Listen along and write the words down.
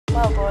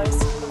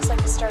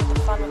started the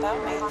fun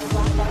without me.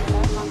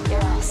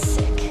 You're all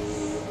sick.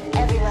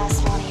 Every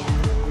last one of you.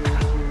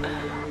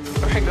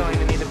 We're going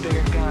to need a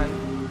bigger gun.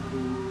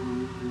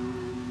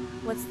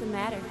 What's the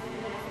matter?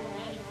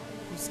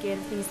 You scared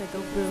of things that go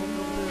boom,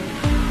 boom?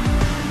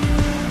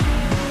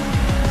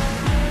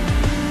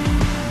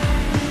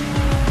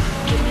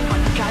 Give me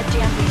one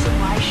goddamn reason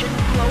why I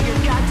shouldn't blow your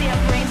goddamn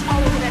brains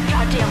all over that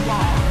goddamn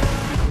wall.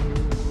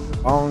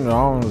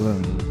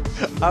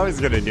 I was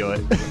gonna do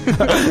it.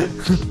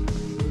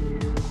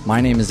 My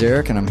name is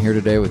Eric, and I'm here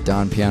today with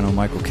Don Piano and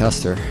Michael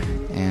Kester.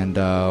 And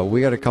we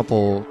got a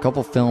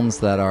couple films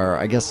that are,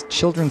 I guess,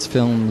 children's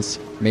films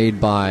made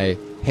by,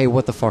 hey,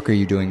 what the fuck are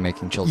you doing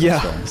making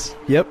children's films?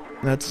 Yep,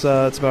 that's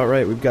about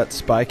right. We've got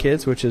Spy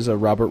Kids, which is a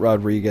Robert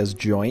Rodriguez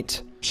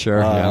joint. Sure,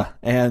 yeah.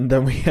 And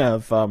then we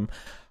have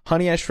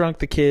Honey, I Shrunk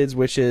the Kids,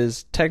 which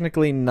is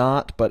technically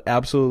not, but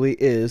absolutely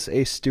is,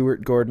 a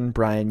Stuart Gordon,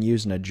 Brian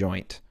Usna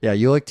joint. Yeah,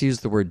 you like to use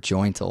the word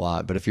joint a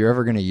lot, but if you're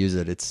ever going to use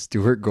it, it's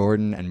Stuart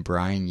Gordon and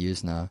Brian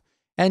Usna.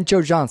 And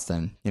Joe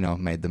Johnston,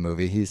 made the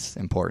movie. He's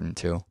important,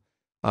 too.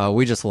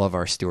 We just love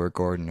our Stuart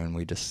Gordon, and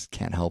we just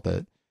can't help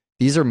it.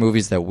 These are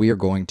movies that we are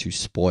going to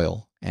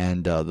spoil.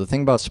 And the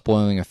thing about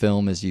spoiling a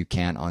film is you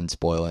can't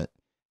unspoil it.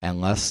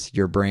 Unless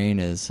your brain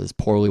is as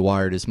poorly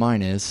wired as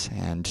mine is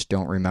and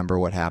don't remember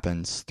what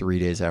happens 3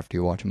 days after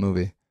you watch a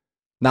movie.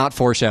 Not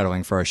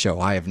foreshadowing for our show.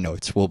 I have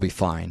notes. We'll be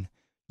fine.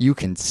 You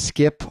can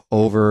skip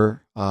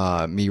over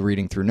me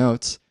reading through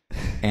notes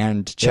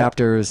and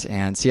chapters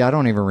and see, I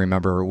don't even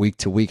remember week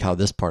to week how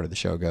this part of the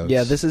show goes.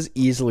 Yeah, this is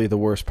easily the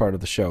worst part of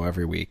the show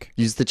every week.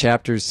 Use the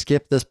chapters,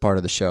 skip this part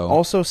of the show.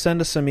 Also,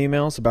 send us some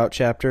emails about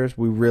chapters.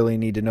 We really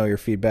need to know your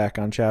feedback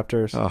on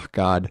chapters. Oh,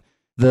 God.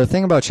 The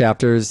thing about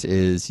chapters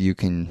is you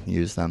can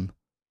use them.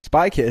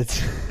 Spy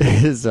Kids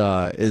is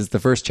the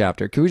first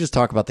chapter. Can we just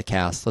talk about the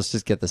cast? Let's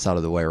just get this out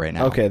of the way right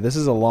now. Okay, this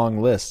is a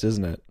long list,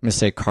 isn't it? I'm going to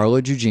say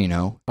Carla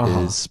Gugino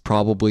is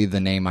probably the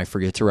name I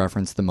forget to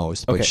reference the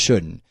most, but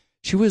shouldn't.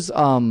 She was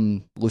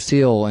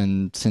Lucille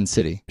in Sin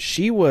City.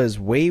 She was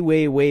way,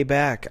 way, way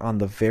back on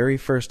the very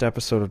first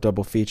episode of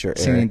Double Feature, Eric.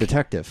 Singing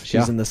Detective.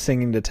 She's in The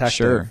Singing Detective.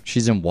 Sure.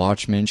 She's in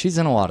Watchmen. She's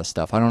in a lot of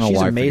stuff. I don't know why.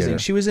 She's I amazing. forget her.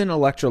 She was in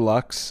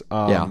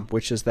Electrolux,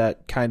 which is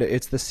that kind of,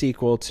 it's the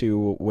sequel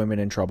to Women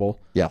in Trouble.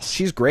 Yes.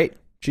 She's great.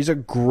 She's a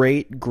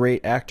great,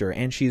 great actor,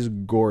 and she's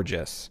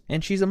gorgeous.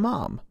 And she's a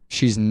mom.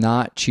 She's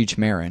not Cheech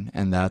Marin,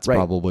 and that's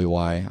probably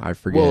why I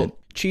forget. Well,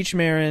 Cheech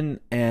Marin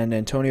and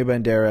Antonio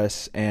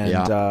Banderas and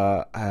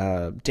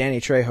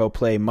Danny Trejo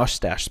play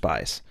mustache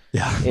spies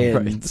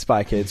in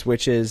Spy Kids,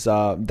 which is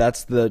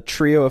that's the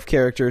trio of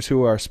characters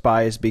who are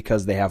spies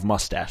because they have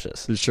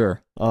mustaches.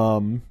 Sure.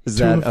 Is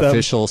that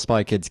official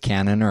Spy Kids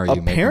canon, or are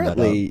you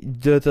apparently making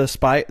that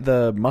up?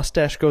 the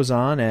mustache goes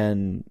on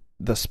and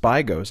the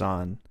spy goes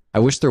on. I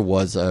wish there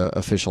was a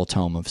official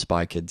tome of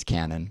Spy Kids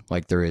canon,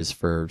 like there is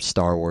for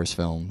Star Wars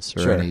films,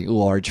 or any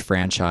large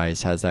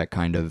franchise has that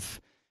kind of.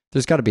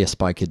 There's got to be a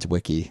Spy Kids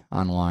wiki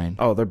online.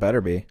 Oh, there better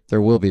be.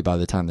 There will be by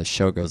the time the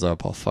show goes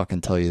up. I'll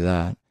fucking tell you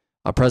that.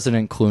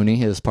 President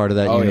Clooney is part of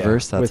that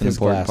universe. That's with an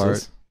important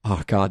glasses. part.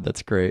 Oh, God,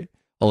 that's great.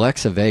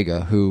 Alexa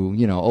Vega, who,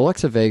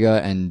 Alexa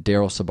Vega and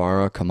Daryl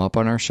Sabara come up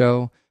on our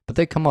show, but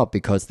they come up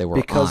because they were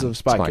of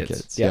Spy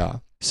Kids. Yeah.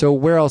 So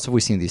where else have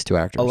we seen these two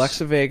actors?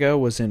 Alexa Vega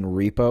was in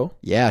Repo.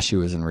 Yeah, she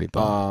was in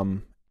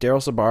Repo.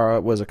 Daryl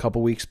Sabara was a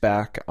couple weeks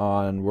back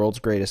on World's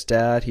Greatest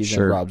Dad. He's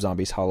in Rob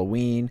Zombie's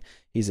Halloween.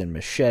 He's in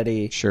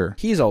Machete. Sure.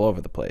 He's all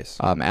over the place.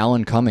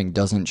 Alan Cumming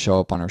doesn't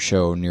show up on our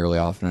show nearly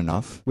often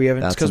enough.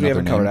 It's because we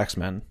haven't covered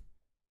X-Men.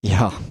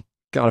 Yeah.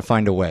 Gotta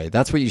find a way.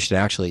 That's what you should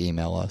actually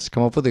email us.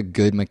 Come up with a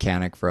good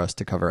mechanic for us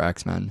to cover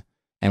X-Men,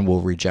 and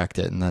we'll reject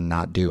it and then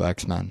not do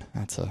X-Men.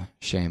 That's a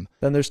shame.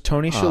 Then there's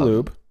Tony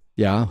Shalhoub.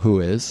 Yeah, who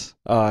is?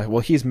 Well,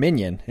 he's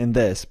Minion in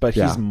this, but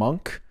he's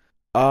Monk.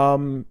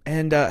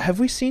 And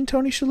have we seen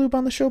Tony Shalhoub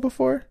on the show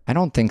before? I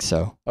don't think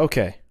so.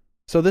 Okay.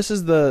 So this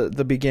is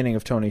the beginning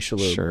of Tony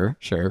Shalhoub.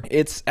 Sure.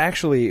 It's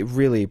actually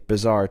really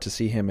bizarre to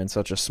see him in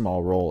such a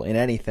small role in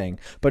anything,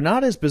 but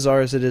not as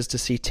bizarre as it is to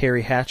see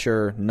Terry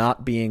Hatcher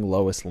not being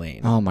Lois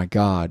Lane. Oh my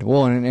God.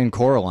 Well, and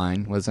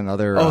Coraline was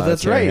another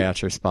Terry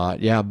Hatcher spot.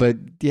 Yeah, but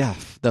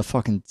the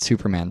fucking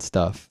Superman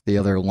stuff. The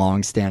other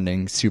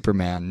long-standing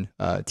Superman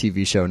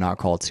TV show not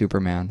called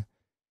Superman.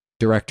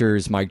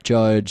 Directors Mike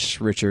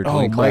Judge, Richard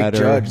Linklater Mike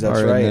Judge, that's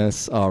are in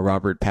this.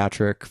 Robert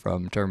Patrick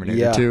from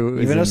Terminator 2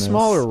 is even in a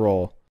smaller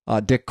role.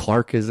 Dick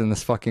Clark is in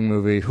this fucking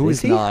movie. Who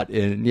is not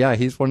in? Yeah,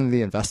 he's one of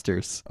the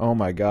investors. Oh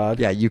my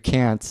God. Yeah, you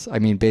can't. I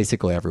mean,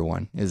 basically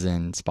everyone is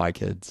in Spy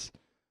Kids.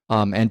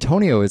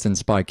 Antonio is in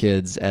Spy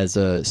Kids as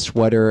a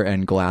sweater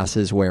and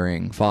glasses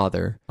wearing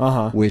father,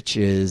 which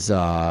is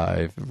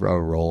a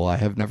role I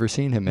have never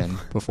seen him in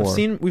before.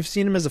 We've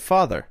seen him as a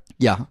father.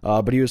 Yeah.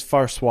 But he was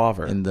far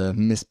suaver. In The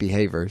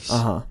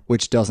Misbehaviors,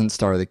 which doesn't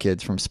star the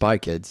kids from Spy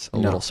Kids. A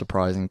little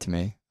surprising to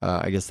me.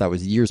 I guess that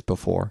was years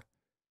before.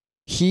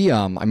 He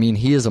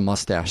is a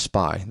mustache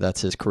spy.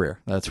 That's his career.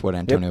 That's what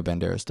Antonio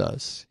Banderas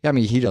does. Yeah, I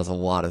mean, he does a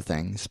lot of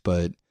things,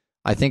 but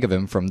I think of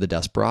him from the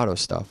Desperado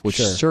stuff, which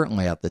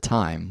certainly at the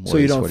time was so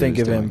you don't what think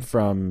he was of him doing.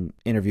 from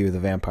Interview with the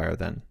Vampire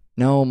then?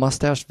 No,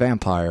 Mustache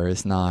Vampire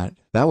is not.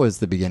 That was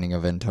the beginning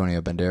of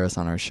Antonio Banderas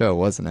on our show,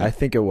 wasn't it? I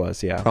think it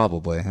was, yeah.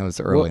 Probably. It was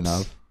early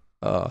enough.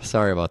 Oh,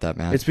 sorry about that,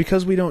 man. It's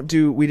because we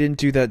didn't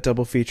do that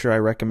double feature I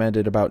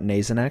recommended about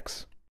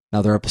Nasonex.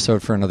 Another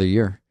episode for another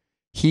year.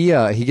 He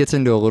gets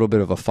into a little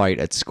bit of a fight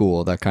at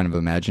school, that kind of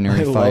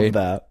imaginary fight. I love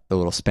that. The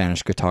little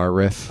Spanish guitar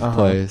riff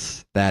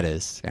plays. That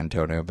is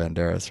Antonio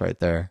Banderas right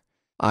there.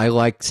 I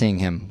like seeing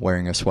him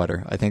wearing a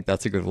sweater. I think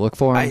that's a good look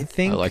for him.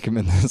 I like him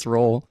in this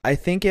role. I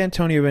think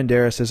Antonio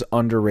Banderas is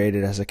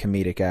underrated as a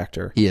comedic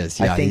actor. He is,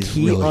 yeah. I think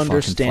he really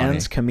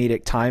understands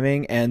comedic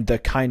timing and the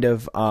kind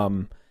of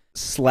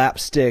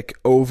slapstick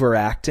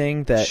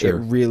overacting that it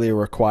really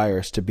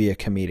requires to be a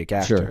comedic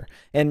actor. Sure.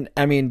 And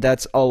I mean,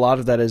 that's a lot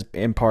of that is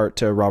in part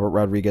to Robert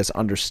Rodriguez's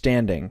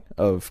understanding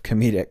of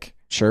comedic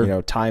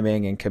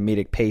timing and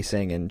comedic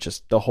pacing and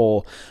just the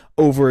whole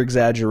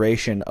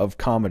over-exaggeration of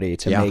comedy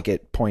to make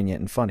it poignant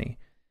and funny.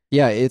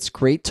 Yeah, it's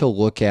great to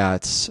look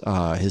at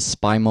his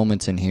spy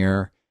moments in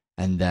here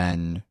and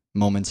then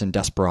moments in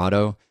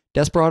Desperado.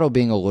 Desperado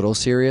being a little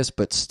serious,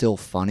 but still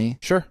funny.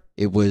 Sure.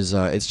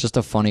 It's just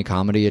a funny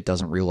comedy. It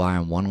doesn't rely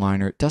on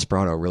one-liner.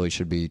 Desperado really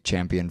should be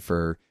championed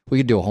for... We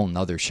could do a whole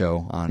nother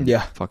show on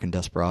fucking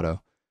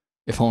Desperado.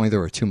 If only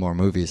there were 2 more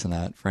movies in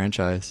that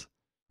franchise.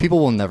 People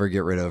will never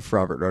get rid of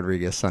Robert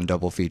Rodriguez on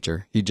double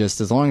feature. He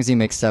just, as long as he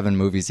makes 7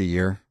 movies a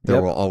year,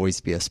 there will always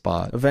be a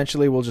spot.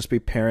 Eventually, we'll just be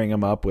pairing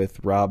him up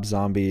with Rob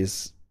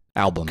Zombie's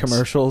albums,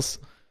 commercials.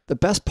 The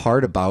best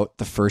part about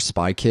the first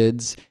Spy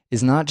Kids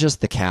is not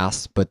just the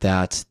cast, but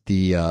that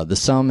the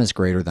sum is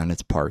greater than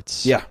its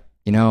parts. Yeah.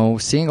 You know,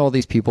 seeing all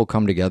these people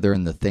come together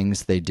and the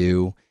things they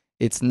do,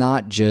 it's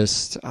not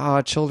just,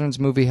 a children's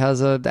movie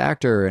has an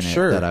actor in it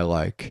that I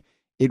like.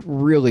 It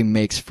really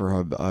makes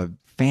for a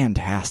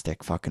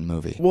fantastic fucking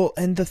movie. Well,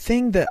 and the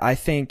thing that I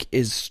think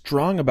is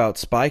strong about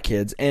Spy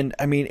Kids, and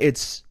I mean,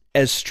 it's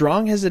as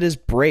strong as it is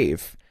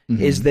brave,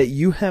 is that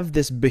you have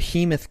this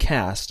behemoth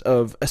cast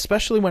of,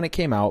 especially when it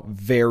came out,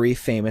 very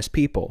famous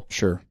people.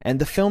 Sure. And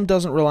the film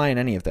doesn't rely on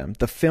any of them.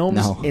 The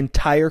film's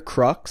entire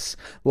crux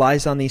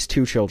lies on these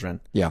 2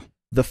 children. Yeah.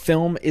 The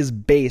film is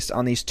based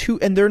on these 2,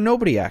 and they're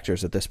nobody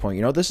actors at this point.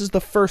 You know, this is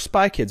the first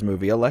Spy Kids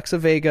movie. Alexa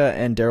Vega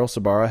and Daryl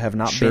Sabara have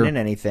not been in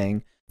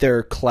anything.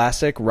 They're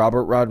classic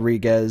Robert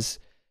Rodriguez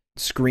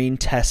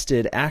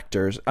screen-tested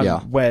actors.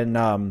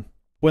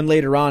 When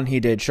later on he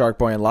did Shark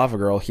Boy and Lava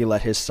Girl, he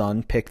let his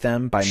son pick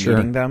them by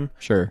meeting them.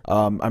 Sure.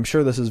 I'm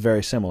sure this is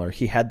very similar.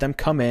 He had them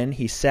come in,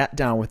 he sat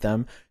down with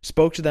them,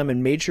 spoke to them,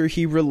 and made sure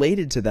he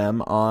related to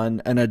them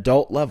on an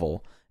adult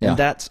level. And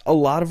that's a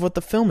lot of what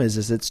the film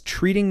is it's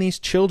treating these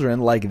children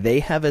like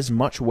they have as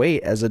much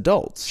weight as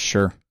adults.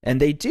 Sure.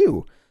 And they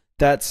do.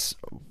 That's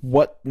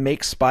what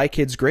makes Spy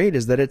Kids great,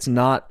 is that it's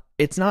not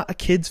a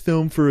kid's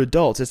film for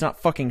adults. It's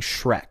not fucking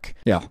Shrek.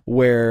 Yeah.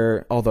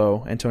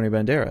 Although Antonio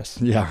Banderas.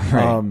 Yeah,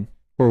 right.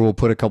 Or we'll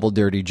put a couple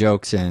dirty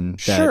jokes in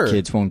that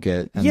kids won't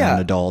get, and then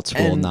adults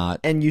will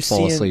not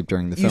fall asleep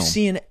during the film. You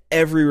see in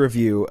every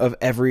review of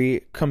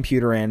every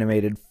computer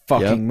animated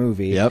fucking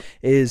movie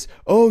is,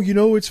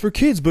 it's for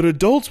kids, but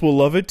adults will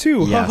love it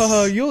too. Yes. Ha ha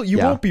ha, you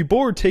won't be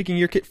bored taking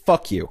your kid.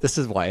 Fuck you. This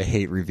is why I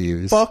hate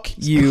reviews. Fuck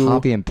Just you.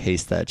 Copy and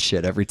paste that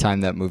shit every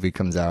time that movie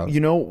comes out. You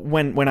know,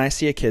 when I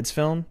see a kids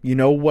film, you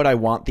know what I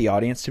want the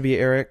audience to be,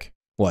 Eric?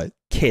 What?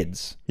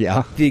 Kids.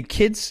 Yeah.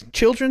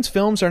 Children's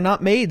films are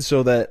not made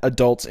so that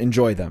adults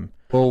enjoy them.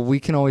 Well, we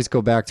can always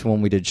go back to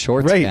when we did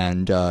shorts,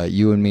 and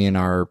you and me and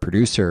our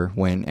producer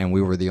went, and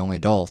we were the only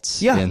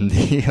adults in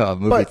the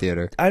movie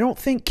theater. I don't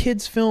think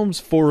kids'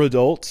 films for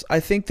adults. I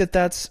think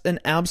that's an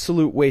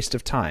absolute waste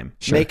of time.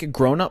 Sure. Make a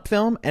grown-up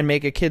film and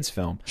make a kids'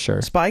 film.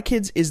 Sure. Spy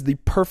Kids is the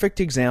perfect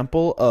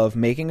example of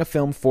making a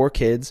film for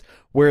kids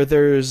where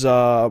there's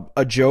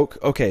a joke.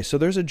 Okay, so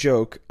there's a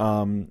joke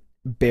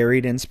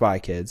buried in Spy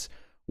Kids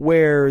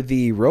where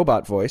the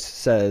robot voice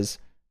says,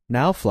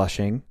 "Now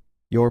flushing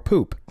your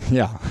poop."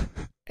 Yeah.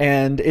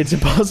 And it's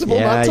impossible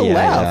not to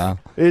laugh.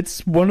 Yeah.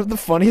 It's one of the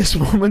funniest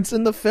moments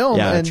in the film.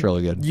 Yeah, and it's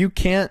really good. You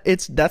can't,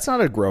 that's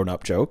not a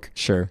grown-up joke.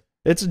 Sure.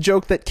 It's a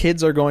joke that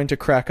kids are going to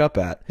crack up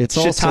at. It's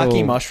shiitake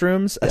also,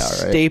 mushrooms, a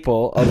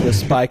staple of the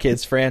Spy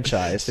Kids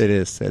franchise. It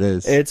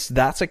is.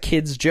 That's a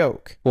kid's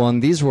joke. Well,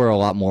 and these were a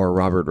lot more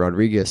Robert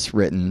Rodriguez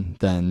written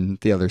than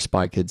the other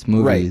Spy Kids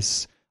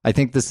movies. Right. I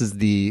think this is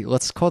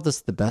let's call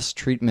this the best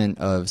treatment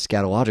of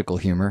scatological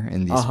humor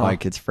in the Spy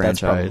Kids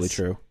franchise. That's probably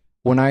true.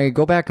 When I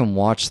go back and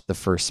watch the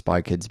first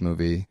Spy Kids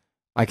movie,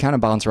 I kind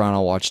of bounce around.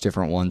 I'll watch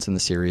different ones in the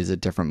series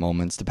at different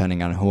moments,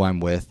 depending on who I'm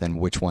with and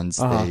which ones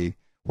they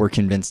were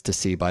convinced to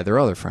see by their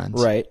other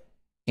friends. Right.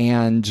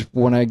 And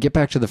when I get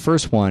back to the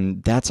first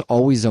one, that's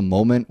always a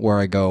moment where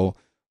I go,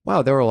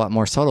 wow, they were a lot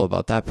more subtle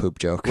about that poop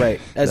joke. Right.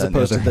 As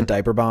opposed to the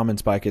diaper bomb in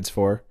Spy Kids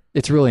 4.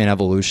 It's really an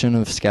evolution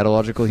of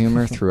scatological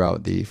humor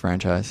throughout the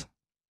franchise.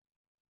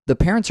 The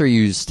parents are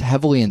used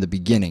heavily in the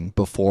beginning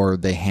before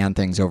they hand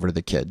things over to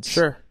the kids.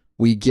 Sure.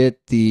 We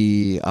get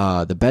the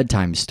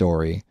bedtime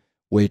story,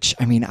 which,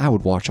 I mean, I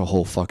would watch a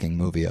whole fucking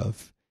movie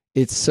of.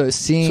 It's so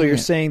seeing. So you're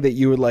saying that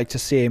you would like to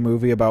see a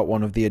movie about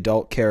one of the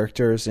adult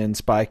characters in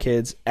Spy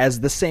Kids as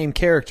the same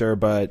character,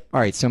 but... All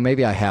right, so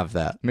maybe I have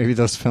that. Maybe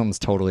those films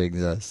totally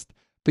exist.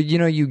 But,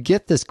 you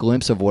get this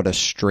glimpse of what a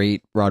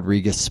straight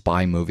Rodriguez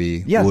spy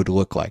movie would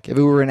look like. If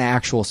it were an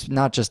actual,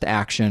 not just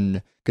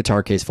action,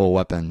 guitar case full of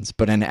weapons,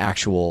 but an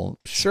actual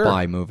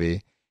spy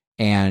movie.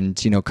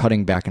 And,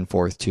 cutting back and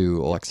forth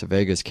to Alexa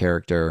Vega's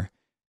character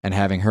and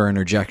having her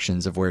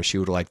interjections of where she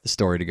would like the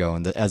story to go,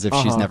 and as if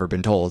she's never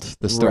been told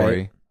the story.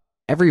 Right.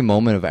 Every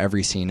moment of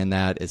every scene in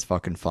that is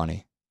fucking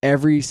funny.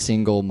 Every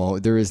single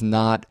moment. There is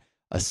not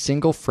a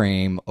single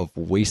frame of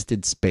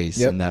wasted space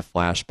in that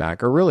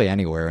flashback, or really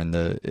anywhere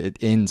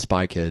in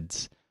Spy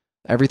Kids.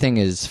 Everything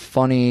is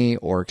funny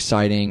or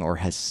exciting or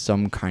has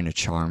some kind of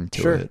charm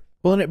to it.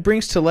 Well, and it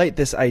brings to light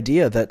this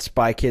idea that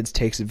Spy Kids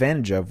takes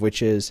advantage of,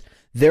 which is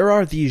there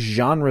are these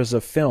genres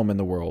of film in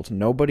the world.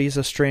 Nobody's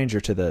a stranger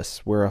to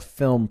this. We're a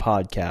film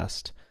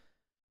podcast.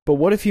 But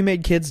what if you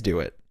made kids do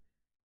it?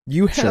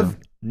 You have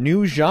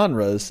new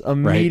genres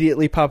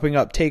immediately popping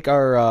up. Take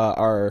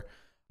our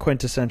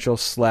quintessential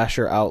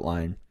slasher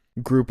outline.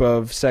 Group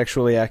of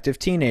sexually active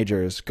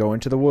teenagers go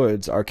into the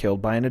woods, are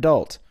killed by an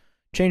adult.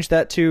 Change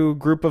that to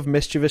group of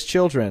mischievous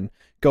children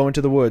go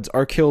into the woods,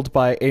 are killed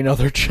by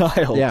another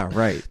child. Yeah,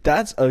 right.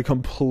 That's a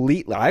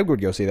completely... I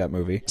would go see that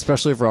movie.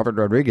 Especially if Robert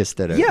Rodriguez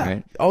did it,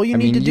 right? All you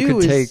need to do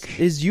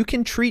is you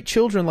can treat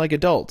children like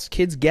adults.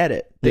 Kids get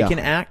it. They can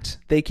act.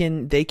 They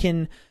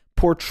can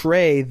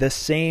portray the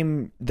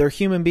same... They're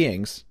human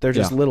beings. They're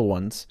just little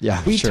ones.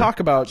 Yeah, we talk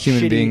about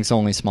human beings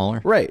only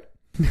smaller. Right.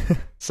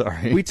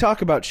 Sorry. We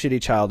talk about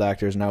shitty child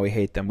actors and how we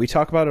hate them. We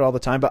talk about it all the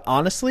time, but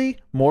honestly,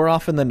 more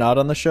often than not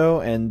on the show,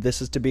 and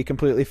this is to be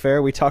completely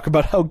fair, we talk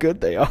about how good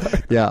they are.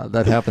 Yeah,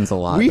 that happens a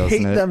lot. We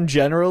hate them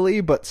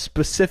generally, but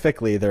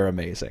specifically, they're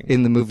amazing.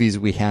 In the movies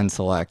we hand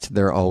select,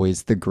 they're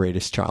always the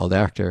greatest child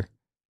actor.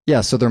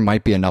 Yeah, so there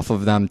might be enough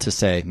of them to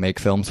say make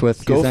films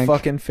with. Go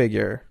fucking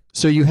figure.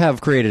 So you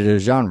have created a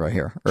genre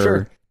here,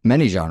 or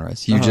many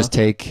genres. You just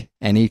take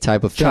any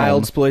type of film,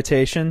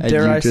 childsploitation,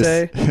 dare I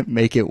say,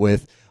 make it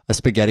with a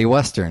spaghetti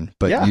western,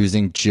 but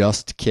using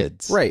just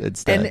kids, right?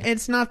 Instead. And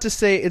it's not to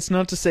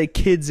say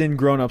kids in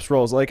grown-ups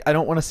roles. Like, I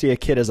don't want to see a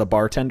kid as a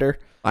bartender.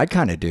 I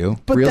kind of do.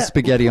 But real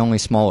spaghetti, only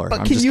smaller.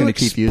 But I'm just going to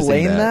keep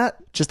using that.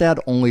 Just add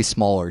only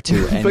smaller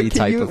to any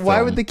type of film.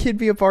 Why would the kid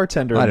be a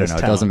bartender? I don't know.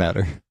 It doesn't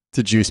matter. It's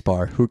a juice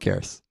bar. Who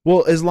cares?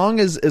 Well, as long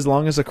as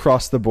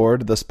across the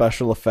board the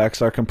special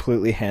effects are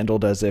completely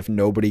handled as if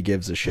nobody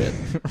gives a shit.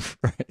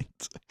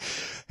 Right.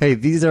 Hey,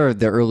 these are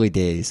the early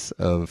days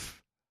of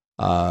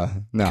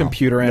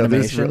computer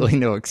animation. There's really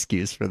no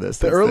excuse for this.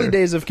 The early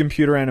days of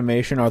computer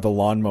animation are the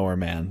Lawnmower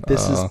Man.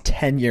 This is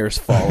 10 years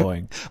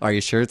following. Are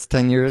you sure it's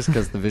 10 years?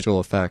 Because the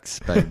visual effects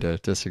beg to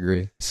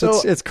disagree.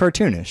 So it's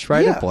cartoonish,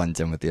 right? It blends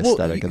in with the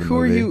aesthetic of the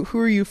movie. Who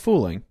are you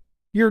fooling?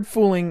 You're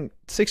fooling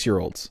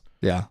 6-year-olds.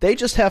 Yeah. They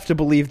just have to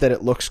believe that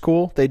it looks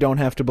cool. They don't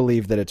have to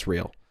believe that it's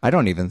real. I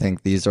don't even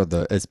think these are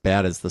as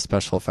bad as the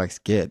special effects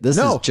get. This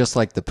is just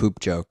like the poop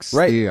jokes.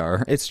 Right. They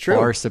are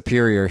far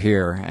superior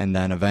here, and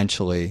then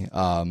eventually,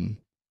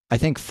 I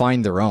think,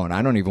 find their own.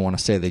 I don't even want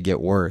to say they get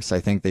worse.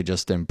 I think they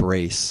just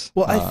embrace.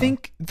 Well, I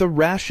think the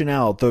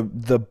rationale,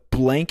 the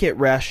blanket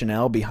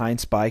rationale behind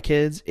Spy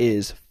Kids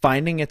is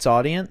finding its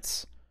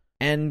audience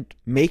and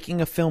making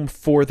a film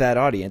for that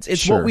audience.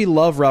 It's what we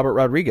love Robert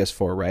Rodriguez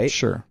for, right?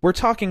 Sure. We're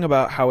talking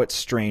about how it's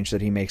strange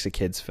that he makes a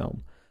kid's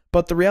film.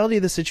 But the reality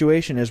of the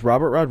situation is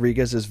Robert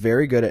Rodriguez is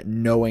very good at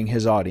knowing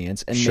his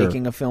audience and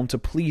making a film to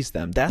please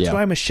them. That's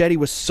why Machete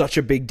was such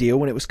a big deal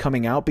when it was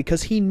coming out,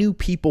 because he knew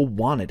people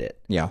wanted it.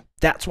 Yeah.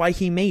 That's why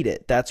he made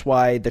it. That's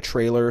why the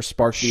trailer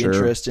sparked the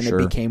interest and it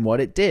became what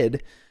it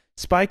did.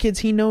 Spy Kids,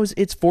 he knows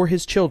it's for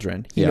his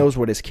children. He knows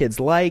what his kids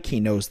like.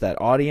 He knows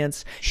that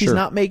audience. He's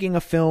not making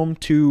a film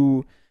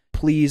to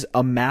please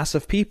a mass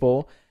of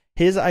people.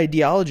 His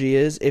ideology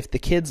is, if the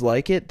kids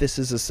like it, this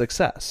is a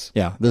success.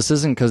 Yeah, this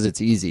isn't because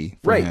it's easy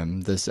for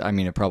him.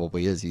 It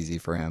probably is easy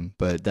for him,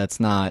 but that's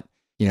not,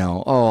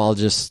 I'll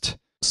just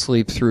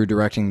sleep through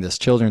directing this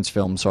children's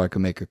film so I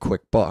can make a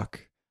quick buck.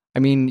 I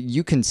mean,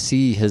 you can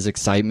see his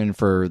excitement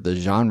for the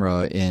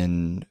genre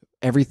in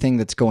everything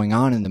that's going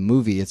on in the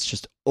movie. It's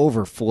just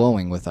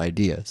overflowing with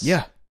ideas.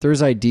 Yeah.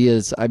 There's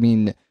ideas. I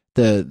mean,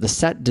 the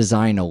set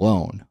design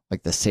alone,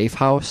 like the safe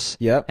house,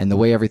 and the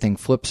way everything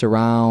flips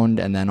around,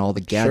 and then all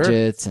the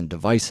gadgets and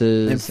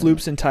devices. And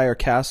Floop's entire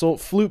castle.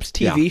 Floop's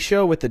TV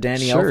show with the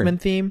Danny Elfman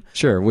theme.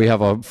 Sure, we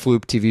have a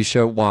Floop TV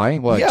show. Why?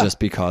 Well, just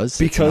because.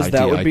 Because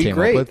that would be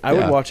great. I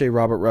would watch a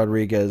Robert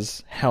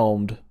Rodriguez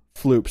helmed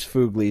Floop's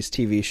Fooglies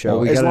TV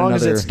show, as long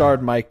as it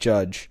starred Mike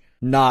Judge,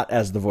 not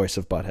as the voice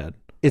of Butthead.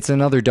 It's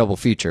another double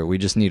feature. We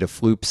just need a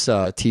Floop's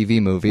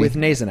TV movie. With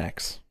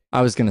Nasonex.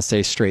 I was going to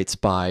say straight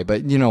spy,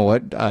 but you know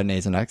what?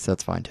 Nasonex,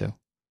 that's fine too.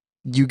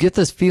 You get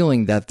this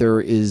feeling that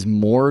there is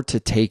more to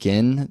take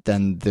in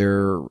than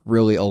they're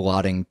really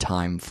allotting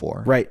time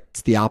for. Right.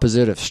 It's the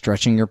opposite of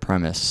stretching your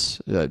premise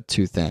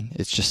too thin.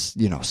 It's just,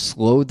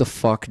 slow the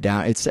fuck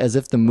down. It's as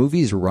if the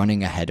movie's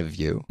running ahead of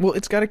you. Well,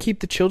 it's got to keep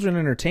the children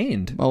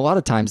entertained. A lot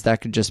of times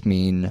that could just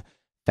mean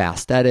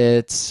fast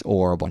edits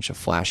or a bunch of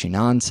flashy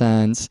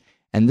nonsense.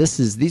 And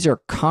these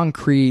are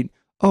concrete,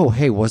 oh,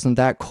 hey, wasn't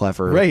that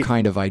clever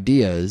kind of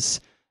ideas.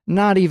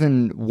 Not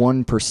even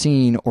one per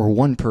scene or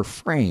one per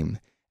frame.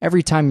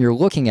 Every time you're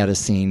looking at a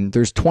scene,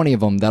 there's 20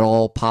 of them that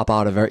all pop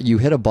out of it. You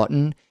hit a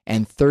button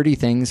and 30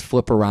 things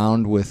flip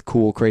around with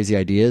cool, crazy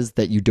ideas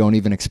that you don't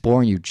even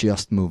explore and you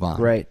just move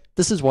on. Right.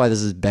 This is why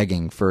this is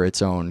begging for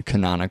its own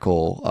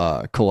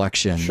canonical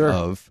collection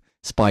of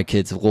Spy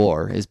Kids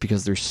lore, is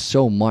because there's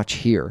so much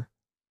here.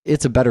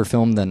 It's a better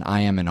film than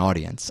I am an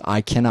audience.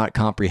 I cannot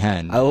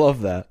comprehend. I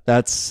love that.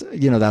 That's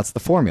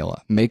the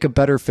formula. Make a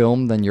better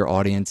film than your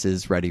audience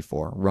is ready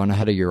for. Run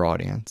ahead of your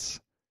audience.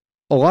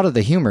 A lot of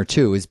the humor,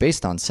 too, is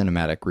based on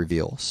cinematic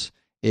reveals.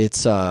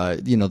 It's,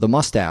 the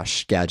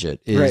mustache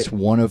gadget is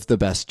one of the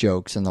best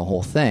jokes in the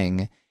whole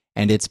thing,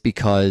 and it's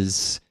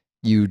because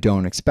you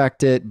don't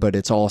expect it, but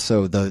it's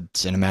also the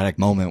cinematic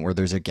moment where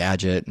there's a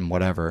gadget and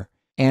whatever,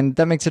 and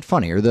that makes it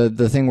funny. Or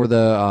the thing where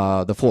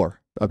the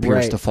floor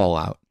appears to fall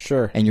out.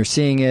 Sure. And you're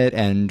seeing it,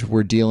 and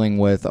we're dealing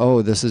with,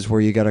 oh, this is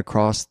where you got to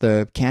cross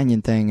the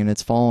canyon thing, and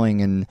it's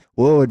falling, and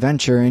whoa,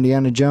 adventure,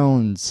 Indiana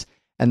Jones,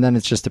 and then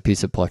it's just a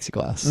piece of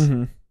plexiglass.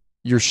 Mm-hmm.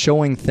 You're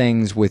showing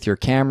things with your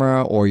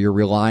camera, or you're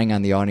relying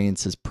on the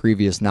audience's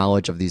previous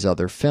knowledge of these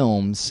other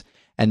films,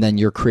 and then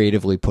you're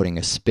creatively putting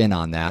a spin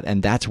on that,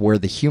 and that's where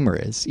the humor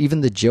is.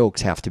 Even the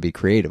jokes have to be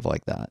creative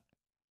like that.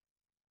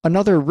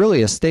 Another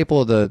really a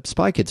staple of the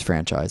Spy Kids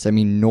franchise. I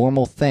mean,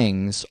 normal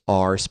things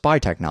are spy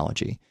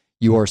technology.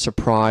 You are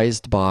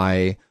surprised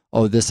by,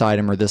 oh, this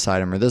item or this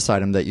item or this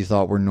item that you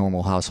thought were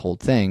normal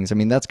household things. I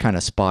mean, that's kind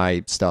of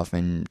spy stuff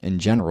in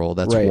general.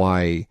 That's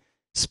why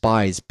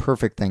Spy's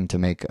perfect thing to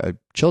make a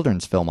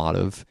children's film out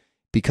of,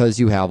 because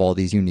you have all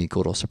these unique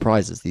little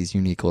surprises, these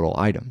unique little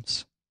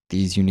items,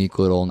 these unique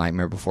little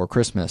Nightmare Before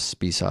Christmas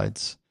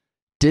B-sides.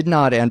 Did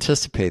not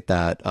anticipate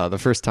that the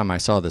first time I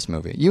saw this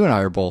movie. You and I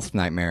are both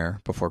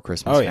Nightmare Before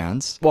Christmas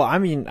fans. Well, I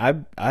mean,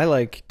 I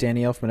like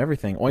Danny Elfman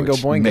everything. Oingo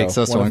Which Boingo makes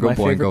us Oingo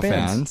Boingo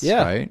fans.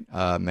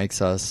 Right?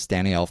 Makes us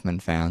Danny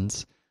Elfman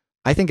fans.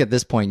 I think at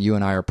this point, you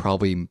and I are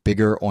probably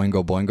bigger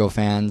Oingo Boingo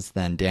fans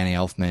than Danny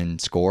Elfman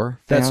score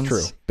fans. That's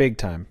true. Big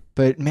time.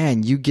 But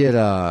man, you get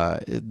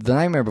the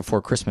Nightmare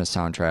Before Christmas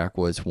soundtrack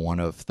was one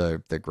of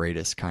the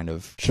greatest, kind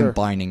of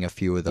combining a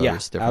few of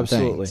those different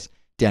things.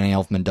 Danny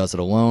Elfman does it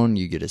alone.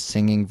 You get his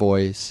singing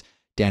voice.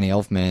 Danny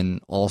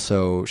Elfman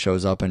also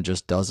shows up and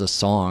just does a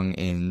song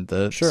in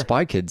the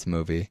Spy Kids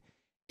movie.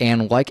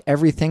 And like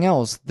everything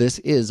else, this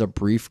is a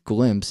brief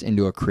glimpse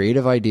into a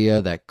creative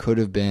idea that could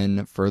have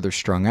been further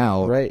strung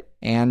out. Right.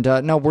 And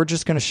no, we're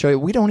just going to show you.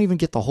 We don't even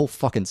get the whole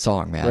fucking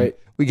song, man. Right.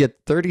 We get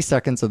 30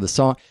 seconds of the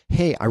song.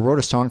 Hey, I wrote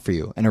a song for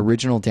you, an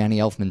original Danny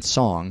Elfman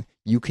song.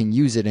 You can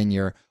use it in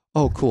your,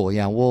 oh, cool.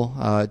 Yeah, we'll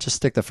just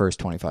stick the first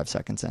 25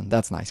 seconds in.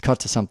 That's nice. Cut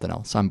to something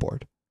else. I'm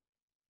bored.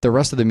 The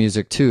rest of the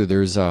music, too,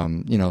 there's,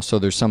 so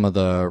there's some of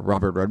the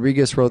Robert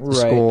Rodriguez wrote the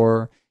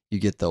score. You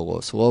get the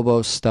Los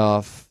Lobos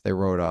stuff. They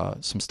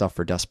wrote some stuff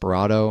for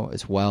Desperado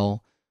as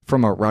well.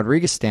 From a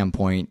Rodriguez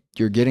standpoint,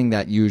 you're getting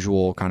that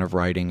usual kind of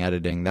writing,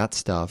 editing, that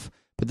stuff.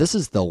 But this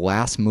is the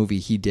last movie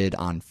he did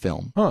on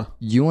film. Huh.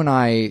 You and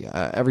I,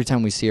 every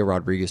time we see a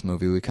Rodriguez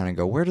movie, we kind of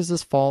go, where does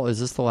this fall? Is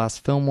this the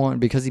last film one?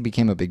 Because he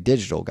became a big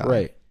digital guy.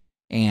 Right.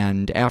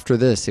 And after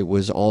this, it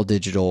was all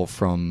digital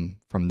from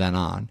then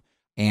on.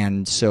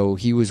 And so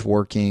he was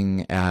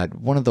working at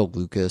one of the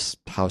Lucas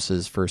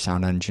houses for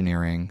sound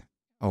engineering,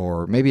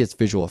 or maybe it's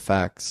visual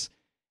effects.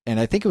 And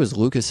I think it was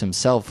Lucas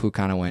himself who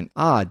kind of went,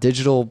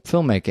 digital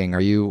filmmaking. Are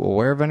you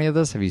aware of any of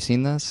this? Have you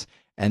seen this?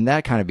 And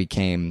that kind of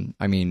became,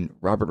 I mean,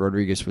 Robert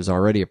Rodriguez was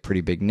already a pretty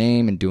big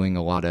name and doing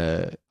a lot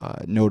of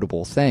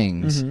notable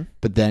things. Mm-hmm.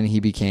 But then he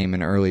became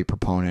an early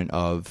proponent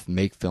of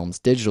make films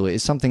digitally.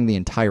 It's something the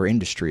entire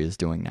industry is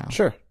doing now.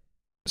 Sure.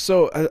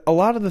 So a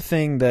lot of the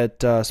thing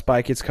that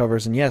Spy Kids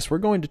covers, and yes, we're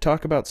going to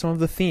talk about some of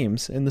the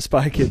themes in the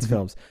Spy Kids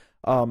films.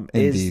 In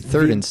the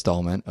third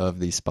installment of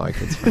the Spy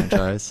Kids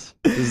franchise.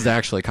 This is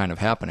actually kind of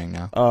happening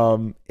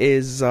now.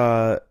 Is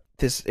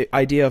this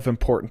idea of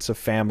importance of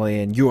family,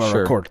 and you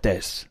are a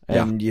Cortez,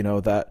 and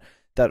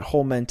that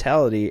whole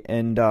mentality,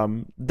 and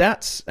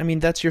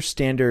that's your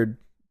standard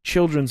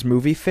children's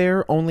movie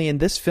fare. Only in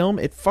this film,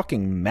 it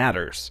fucking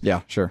matters.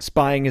 Yeah, sure.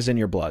 Spying is in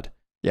your blood.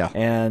 Yeah.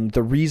 And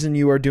the reason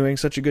you are doing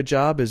such a good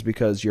job is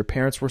because your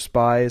parents were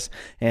spies,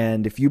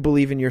 and if you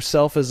believe in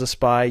yourself as a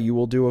spy, you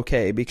will do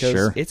okay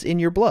because it's in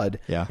your blood.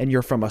 Yeah. And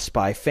you're from a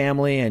spy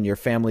family, and your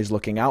family's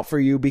looking out for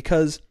you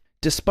because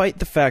despite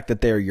the fact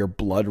that they're your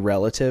blood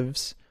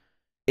relatives,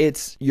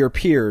 it's your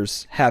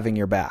peers having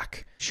your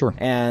back. Sure.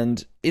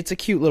 And it's a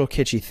cute little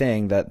kitschy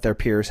thing that their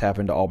peers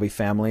happen to all be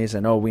families,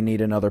 and we need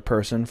another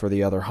person for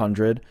the other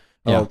 100.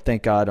 Yeah. Oh,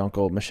 thank God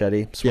Uncle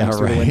Machete swings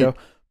through the window.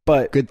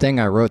 But good thing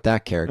I wrote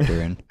that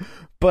character in.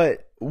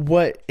 But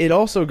what it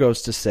also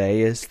goes to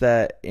say is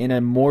that in a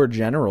more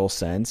general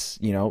sense,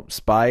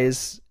 spy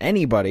is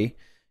anybody.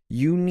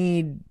 you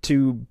need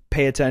to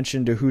pay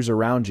attention to who's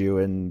around you,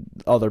 and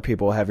other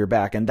people have your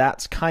back. And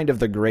that's kind of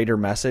the greater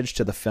message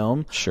to the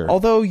film. Sure.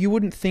 Although you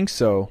wouldn't think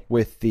so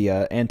with the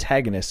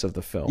antagonists of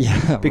the film.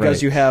 Yeah, because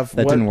right. you have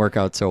that didn't work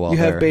out so well. You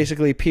have there.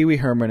 basically Pee Wee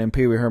Herman and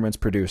Pee Wee Herman's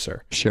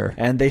producer. Sure.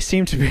 And they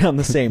seem to be on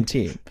the same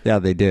team. Yeah,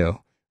 they do.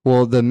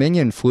 Well, the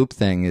Minion Floop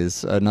thing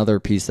is another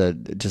piece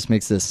that just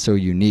makes this so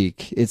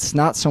unique. It's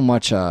not so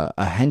much a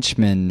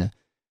henchman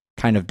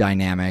kind of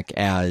dynamic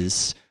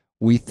as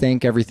we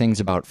think everything's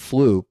about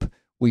Floop.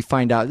 We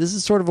find out this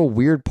is sort of a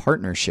weird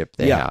partnership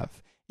they have.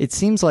 It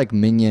seems like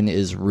Minion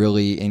is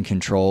really in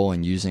control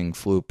and using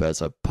Floop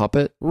as a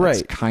puppet. Right.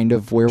 That's kind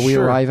of where we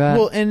arrive at.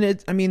 Well, and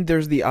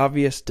there's the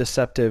obvious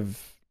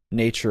deceptive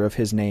nature of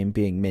his name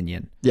being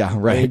Minion. Yeah,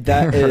 right. I mean,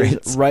 that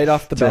is right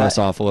off the bat. Throw us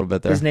off a little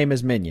bit there. His name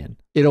is Minion.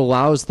 It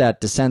allows that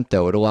descent,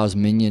 though. It allows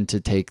Minion to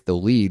take the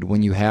lead.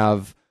 When you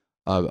have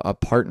a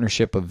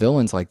partnership of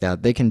villains like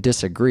that, they can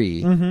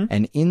disagree.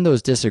 And in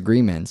those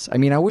disagreements, I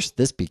mean, I wish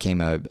this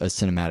became a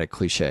cinematic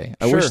cliche.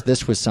 I wish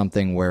this was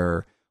something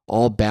where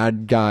all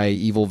bad guy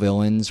evil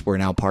villains were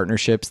now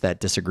partnerships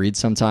that disagreed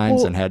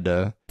sometimes and had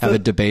to have a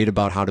debate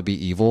about how to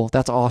be evil.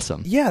 That's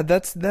awesome. Yeah,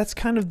 that's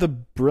kind of the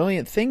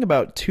brilliant thing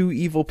about two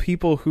evil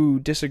people who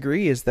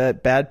disagree, is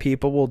that bad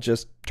people will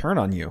just turn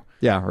on you.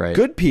 Yeah, right.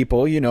 Good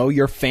people,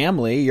 your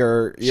family,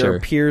 your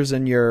peers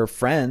and your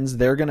friends,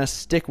 they're going to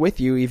stick with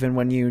you even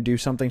when you do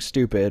something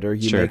stupid or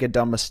you make a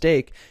dumb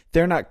mistake.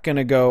 They're not going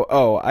to go,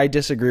 "Oh, I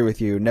disagree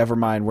with you. Never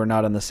mind, we're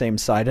not on the same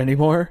side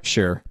anymore."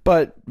 Sure.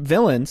 But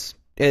villains,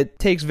 it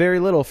takes very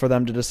little for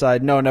them to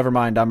decide, "No, never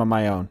mind, I'm on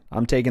my own.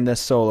 I'm taking this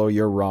solo.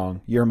 You're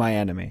wrong. You're my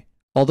enemy."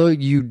 Although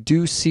you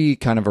do see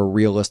kind of a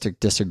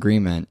realistic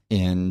disagreement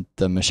in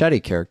the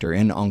Machete character,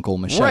 in Uncle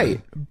Machete.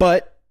 Right.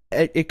 But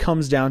it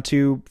comes down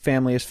to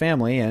family is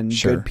family, and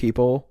good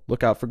people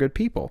look out for good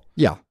people.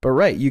 Yeah. But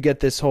right, you get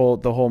the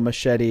whole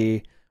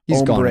Machete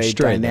hombre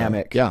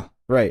dynamic. Though. Yeah.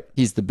 Right.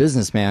 He's the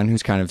businessman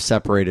who's kind of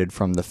separated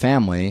from the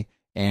family,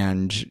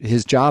 and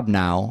his job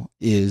now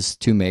is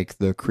to make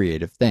the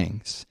creative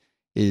things.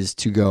 Is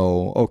to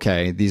go,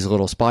 okay, these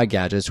little spy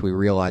gadgets, we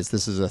realize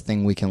this is a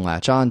thing we can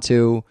latch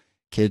onto.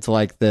 Kids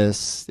like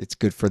this. It's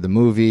good for the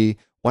movie.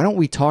 Why don't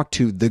we talk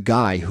to the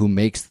guy who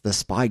makes the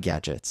spy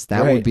gadgets?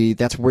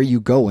 That's where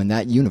you go in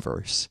that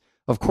universe.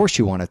 Of course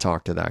you want to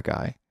talk to that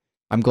guy.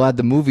 I'm glad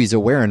the movie's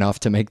aware enough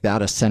to make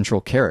that a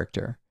central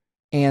character.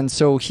 And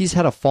so he's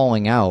had a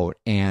falling out,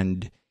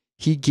 and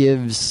he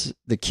gives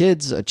the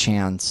kids a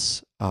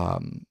chance,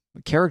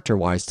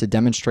 character-wise, to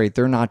demonstrate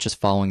they're not just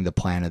following the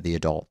plan of the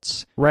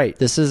adults. Right.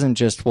 This isn't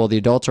just, well, the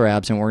adults are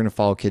absent, we're going to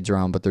follow kids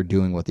around, but they're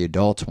doing what the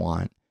adults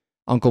want.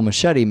 Uncle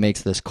Machete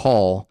makes this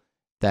call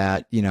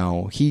that,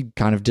 he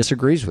kind of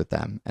disagrees with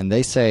them. And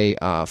they say,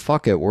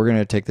 fuck it, we're going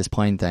to take this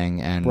plane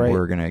thing and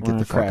we're going to get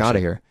the fuck out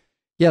of here.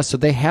 Yeah, so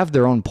they have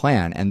their own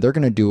plan, and they're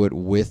going to do it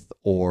with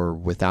or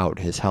without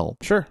his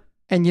help. Sure.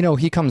 And,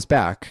 he comes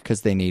back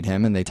because they need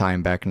him, and they tie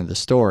him back into the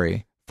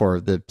story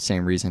for the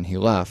same reason he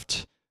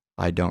left.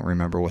 I don't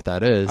remember what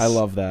that is. I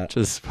love that.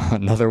 Just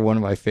another one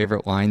of my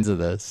favorite lines of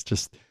this.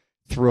 Just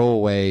throw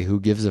away, who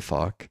gives a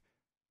fuck.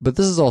 But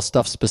this is all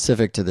stuff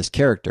specific to this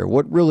character.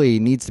 What really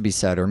needs to be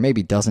said, or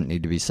maybe doesn't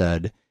need to be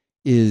said,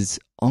 is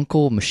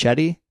Uncle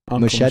Machete.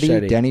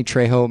 Machete, Danny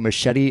Trejo,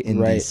 Machete in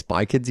the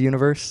Spy Kids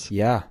universe.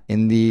 Yeah.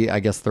 In the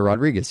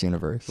Rodriguez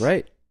universe.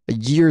 Right.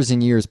 Years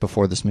and years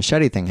before this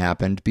Machete thing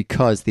happened,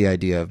 because the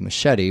idea of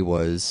Machete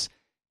was,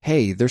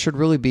 hey, there should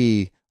really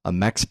be a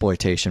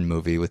mexploitation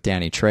movie with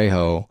Danny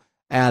Trejo.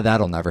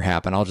 That'll never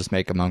happen. I'll just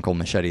make him Uncle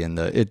Machete. And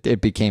it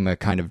became a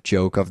kind of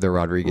joke of the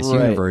Rodriguez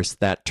universe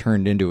that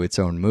turned into its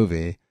own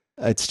movie.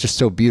 It's just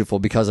so beautiful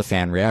because of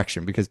fan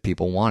reaction, because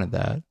people wanted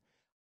that.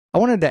 I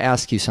wanted to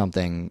ask you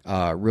something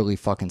really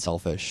fucking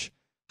selfish.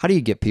 How do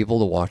you get people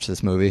to watch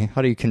this movie?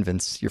 How do you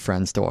convince your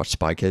friends to watch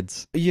Spy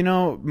Kids?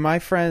 My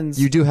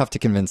friends... You do have to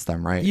convince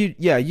them, right?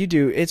 You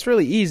do. It's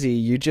really easy.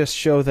 You just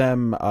show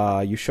them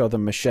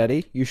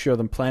Machete, you show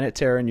them Planet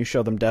Terror, and you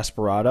show them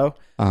Desperado,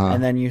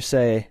 and then you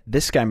say,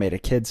 this guy made a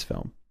kids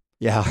film.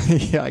 Yeah,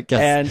 I guess.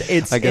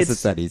 And I guess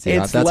it's that easy.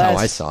 That's how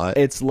I saw it.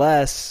 It's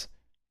less...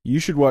 You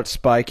should watch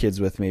Spy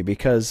Kids with me,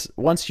 because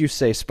once you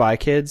say Spy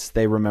Kids,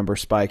 they remember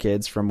Spy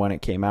Kids from when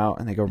it came out,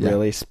 and they go,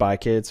 really? Spy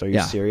Kids? Are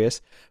you serious?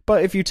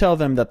 But if you tell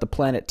them that the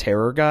Planet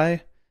Terror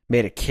guy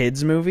made a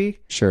kids movie,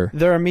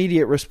 their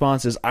immediate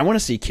response is, I want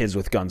to see kids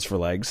with guns for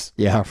legs.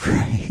 Yeah,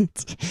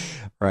 right.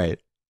 Right.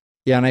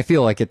 Yeah, and I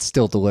feel like it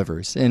still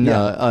delivers in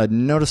a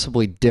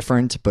noticeably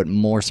different but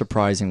more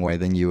surprising way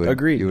than you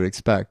would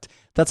expect.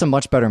 That's a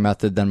much better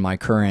method than my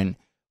current...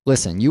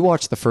 Listen, you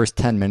watch the first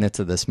 10 minutes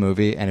of this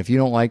movie, and if you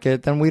don't like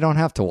it, then we don't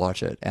have to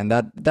watch it. And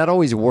that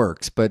always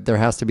works, but there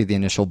has to be the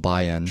initial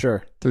buy-in.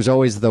 Sure. There's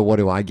always the, what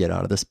do I get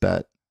out of this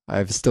bet?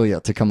 I've still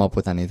yet to come up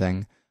with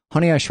anything.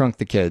 Honey, I Shrunk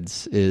the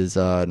Kids is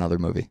another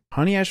movie.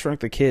 Honey, I Shrunk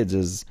the Kids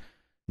is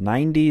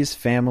 90s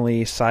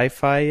family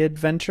sci-fi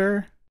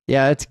adventure?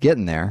 Yeah, it's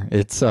getting there.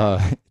 It's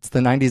the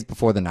 90s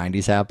before the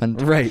 90s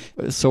happened. Right.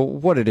 So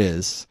what it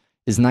is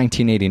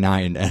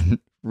 1989, and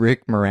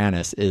Rick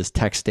Moranis is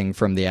texting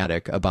from the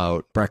attic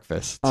about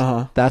breakfast.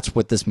 That's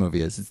what this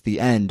movie is. It's the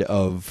end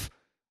of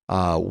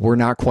we're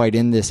not quite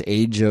in this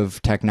age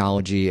of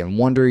technology and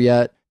wonder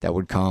yet. That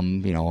would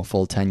come, a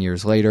full 10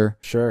 years later.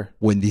 Sure.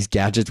 When these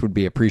gadgets would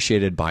be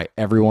appreciated by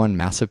everyone,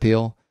 mass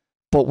appeal.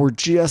 But we're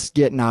just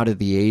getting out of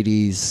the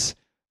 80s,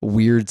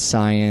 weird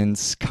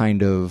science,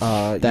 kind of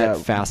that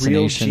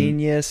fascination. Real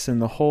genius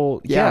and the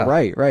whole... Yeah,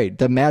 right.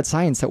 The mad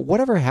science.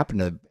 Whatever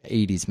happened to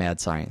 80s mad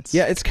science?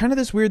 Yeah, it's kind of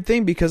this weird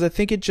thing because I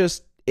think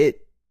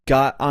it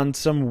got on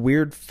some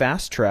weird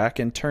fast track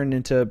and turned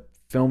into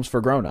films for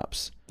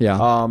grown-ups.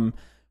 Yeah.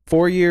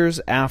 4 years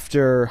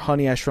after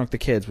Honey, I Shrunk the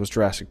Kids was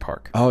Jurassic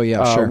Park. Oh,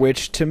 yeah, sure.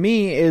 Which, to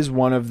me, is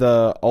one of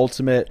the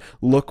ultimate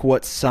look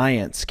what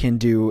science can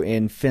do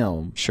in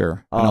film.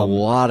 Sure. And a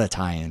lot of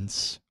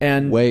tie-ins.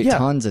 And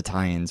tons of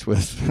tie-ins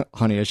with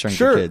Honey, I Shrunk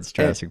the Kids,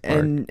 Jurassic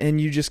Park.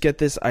 And you just get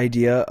this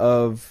idea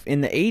of,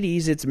 in the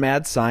 80s, it's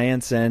mad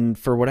science, and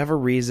for whatever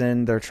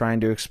reason, they're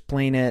trying to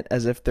explain it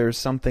as if there's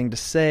something to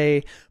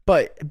say.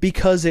 But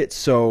because it's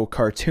so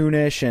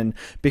cartoonish and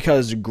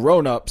because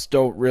grown-ups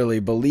don't really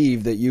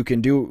believe that you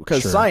can do...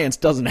 Because science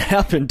doesn't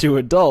happen to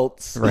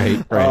adults.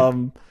 Right.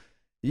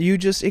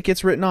 It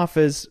gets written off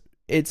as...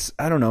 It's,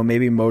 I don't know,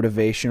 maybe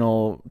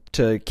motivational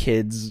to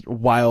kids'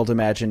 wild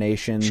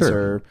imaginations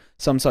or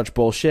some such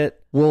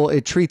bullshit. Well,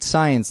 it treats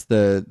science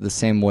the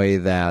same way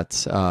that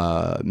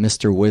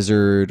Mr.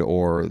 Wizard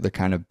or the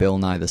kind of Bill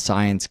Nye the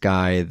Science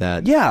Guy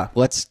that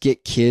let's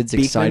get kids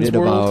excited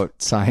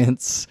about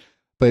science.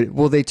 But,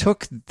 well, they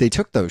took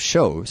those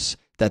shows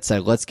that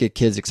said, let's get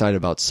kids excited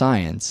about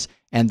science,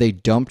 and they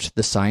dumped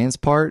the science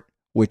part,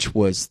 which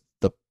was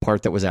the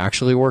part that was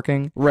actually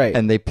working. Right.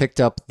 And they picked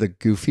up the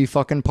goofy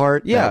fucking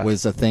part that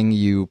was a thing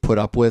you put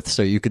up with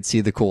so you could see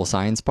the cool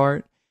science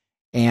part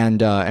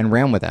and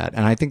ran with that.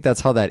 And I think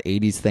that's how that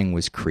 80s thing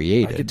was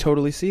created. I could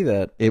totally see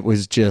that. It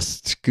was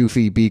just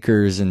goofy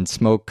beakers and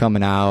smoke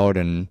coming out,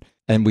 and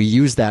we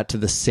used that to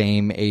the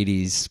same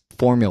 80s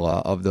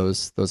formula of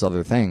those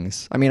other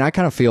things. I mean, I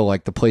kind of feel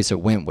like the place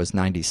it went was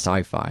 90s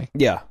sci-fi.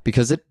 Yeah.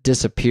 Because it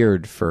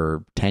disappeared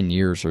for 10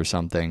 years or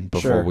something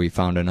before we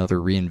found another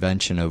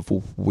reinvention of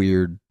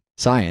weird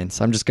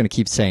science. I'm just going to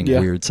keep saying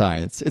weird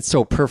science. It's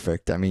so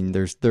perfect. I mean,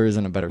 there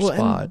isn't a better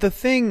spot. And the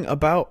thing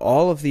about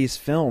all of these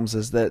films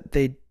is that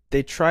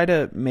they try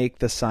to make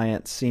the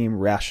science seem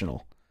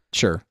rational.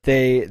 Sure.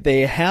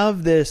 They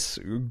have this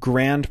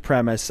grand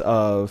premise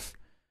of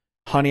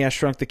Honey, I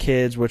Shrunk the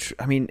Kids, which,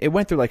 I mean, it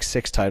went through like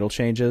 6 title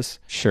changes.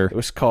 Sure. It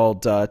was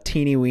called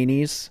Teeny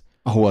Weenies.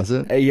 Oh, was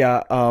it?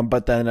 Yeah,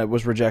 but then it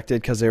was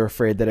rejected because they were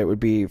afraid that it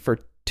would be for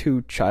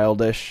too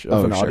childish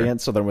of an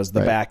audience. So there was The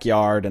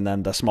Backyard and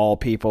then The Small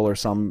People or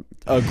some...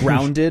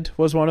 Grounded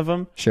was one of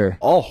them. Sure.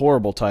 All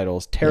horrible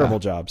titles. Terrible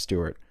job,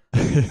 Stuart.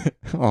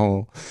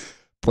 Oh,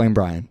 blame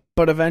Brian.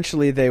 But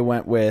eventually they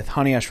went with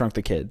Honey, I Shrunk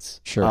the Kids.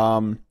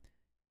 Sure.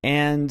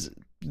 And...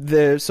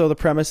 the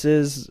premise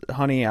is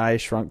Honey, I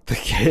Shrunk the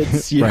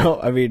Kids, you know?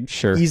 I mean,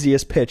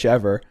 easiest pitch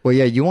ever. Well,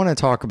 yeah, you want to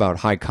talk about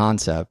high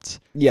concept.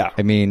 Yeah.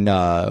 I mean,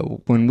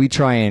 when we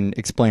try and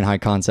explain high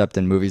concept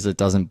in movies that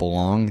doesn't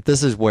belong,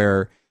 this is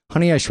where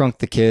Honey, I Shrunk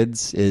the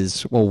Kids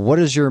is, well, what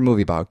is your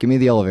movie about? Give me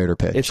the elevator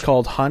pitch. It's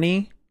called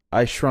Honey,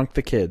 I Shrunk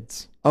the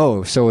Kids.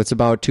 Oh, so it's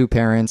about 2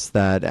 parents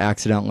that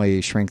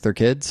accidentally shrink their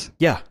kids?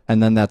 Yeah.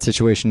 And then that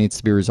situation needs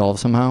to be resolved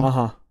somehow?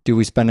 Uh-huh. Do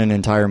we spend an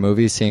entire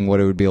movie seeing what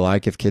it would be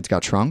like if kids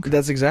got shrunk?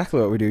 That's exactly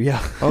what we do,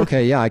 yeah.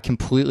 Okay, yeah, I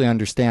completely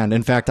understand.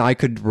 In fact, I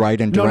could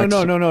write and direct...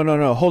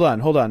 No. Hold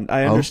on.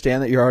 I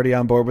understand that you're already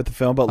on board with the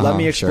film, but let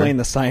me explain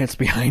the science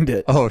behind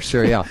it. Oh,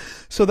 sure, yeah.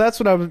 So that's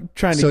what I'm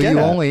trying to get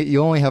at. So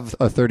you only have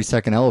a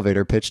 30-second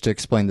elevator pitch to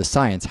explain the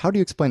science. How do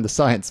you explain the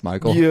science,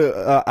 Michael?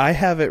 I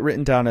have it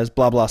written down as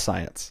blah, blah,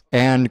 science.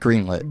 And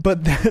greenlit.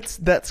 But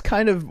that's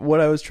kind of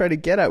what I was trying to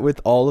get at with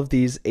all of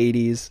these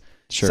 80s...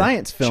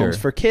 science films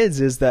for kids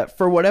is that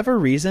for whatever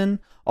reason,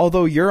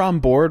 although you're on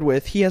board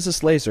with he has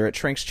this laser, it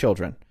shrinks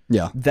children.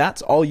 Yeah.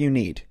 That's all you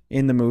need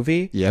in the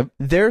movie. Yep.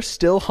 They're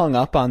still hung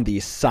up on the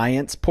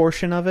science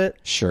portion of it.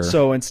 Sure.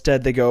 So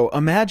instead they go,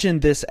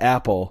 imagine this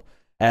apple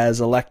as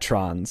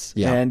electrons.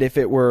 Yeah. And if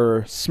it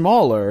were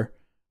smaller,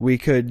 we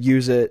could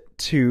use it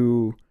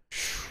to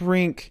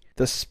shrink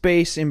the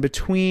space in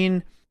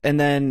between. And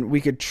then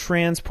we could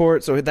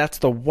transport, so that's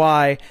the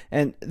why.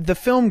 And the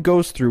film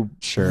goes through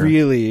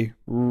really,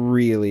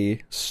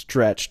 really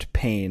stretched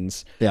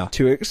pains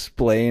to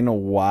explain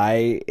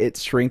why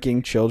it's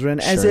shrinking children,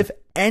 as if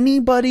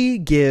anybody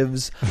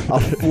gives a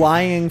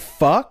flying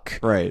fuck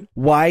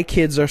why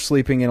kids are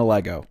sleeping in a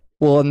Lego.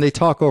 Well, and they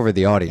talk over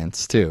the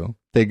audience, too.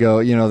 They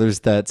go, there's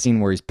that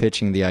scene where he's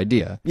pitching the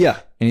idea. Yeah.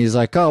 And he's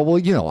like, oh,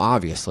 well,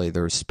 obviously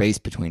there's space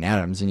between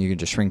atoms and you can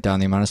just shrink down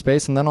the amount of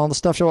space and then all the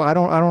stuff. So I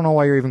don't know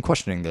why you're even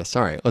questioning this.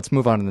 All right, let's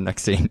move on to the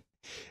next scene.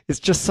 It's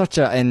just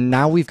and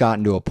now we've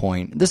gotten to a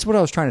point. This is what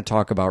I was trying to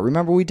talk about.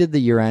 Remember we did the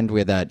year end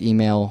with that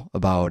email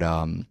about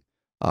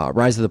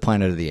Rise of the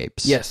Planet of the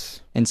Apes?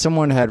 Yes. And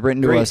someone had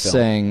written to us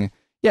saying,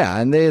 Yeah,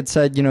 and they had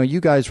said, you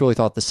guys really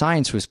thought the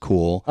science was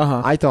cool.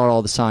 I thought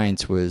all the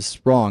science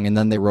was wrong, and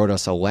then they wrote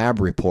us a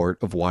lab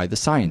report of why the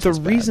science was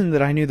bad. The reason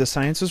that I knew the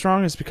science was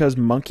wrong is because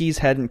monkeys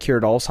hadn't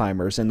cured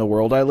Alzheimer's in the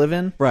world I live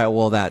in. Right,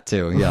 well, that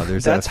too. Yeah,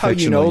 there's That's how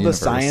you know universe.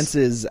 The science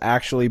is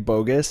actually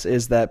bogus,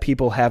 is that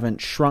people haven't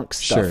shrunk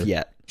stuff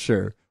yet.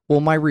 Sure.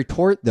 Well, my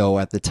retort, though,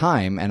 at the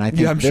time, and I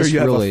think I'm sure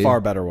you really, have a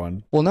far better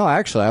one. Well, no,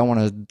 actually, I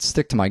want to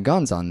stick to my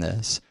guns on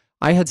this.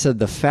 I had said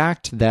the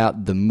fact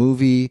that the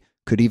movie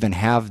could even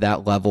have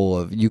that level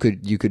of you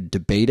could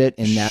debate it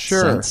in that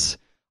sense.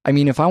 I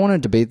mean, if I want to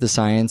debate the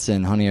science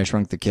in Honey, I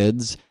Shrunk the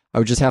Kids, I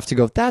would just have to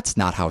go, that's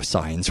not how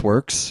science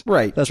works.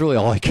 Right. That's really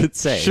all I could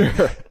say.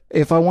 Sure.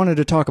 If I wanted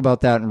to talk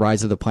about that in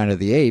Rise of the Planet of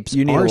the Apes,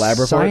 you need a lab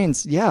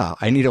science, report? Yeah,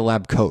 I need a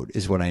lab coat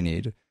is what I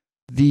need.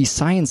 The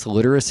science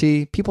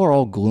literacy, people are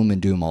all gloom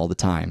and doom all the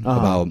time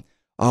about,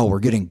 oh, we're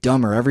getting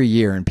dumber every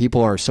year, and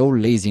people are so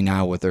lazy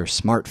now with their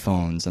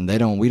smartphones,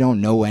 and we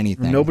don't know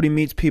anything. Nobody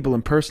meets people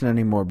in person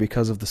anymore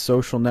because of the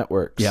social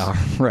networks. Yeah,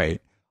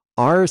 right.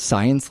 Our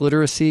science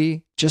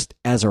literacy, just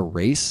as a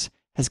race,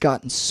 has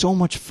gotten so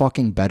much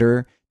fucking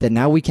better that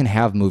now we can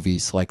have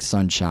movies like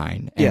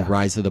Sunshine and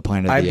Rise of the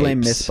Planet of the Apes. I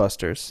blame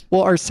Mythbusters.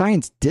 Well, our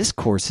science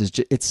discourse is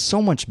it's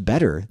so much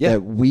better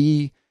that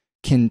we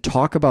can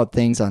talk about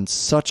things on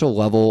such a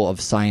level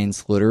of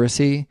science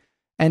literacy.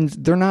 And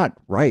they're not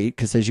right,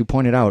 because as you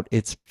pointed out,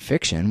 it's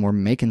fiction. We're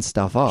making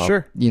stuff up.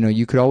 Sure.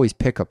 You could always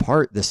pick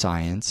apart the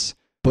science,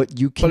 but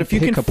you can if you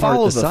pick can apart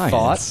follow the science.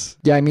 Thought.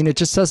 Yeah, I mean, it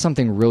just says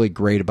something really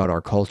great about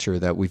our culture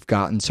that we've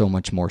gotten so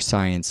much more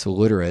science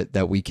literate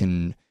that we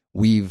can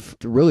weave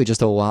really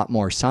just a lot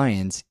more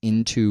science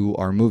into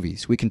our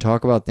movies. We can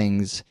talk about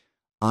things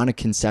on a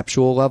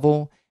conceptual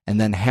level and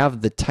then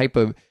have the type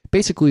of...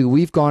 Basically,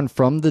 we've gone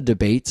from the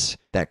debates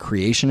that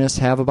creationists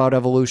have about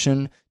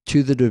evolution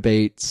to the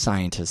debate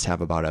scientists have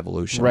about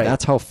evolution. Right.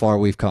 That's how far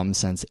we've come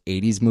since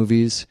 80s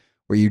movies,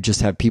 where you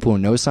just have people who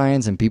know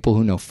science and people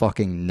who know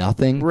fucking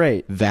nothing.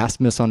 Right.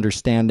 Vast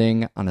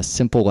misunderstanding on a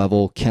simple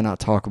level, cannot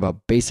talk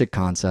about basic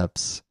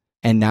concepts.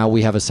 And now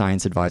we have a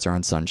science advisor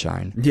on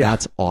Sunshine. Yeah.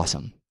 That's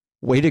awesome.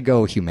 Way to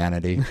go,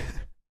 humanity.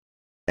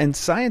 And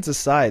science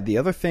aside, the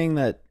other thing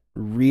that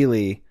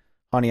really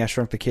Honey, I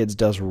Shrunk the Kids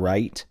does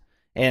right,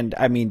 and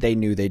I mean, they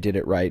knew they did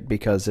it right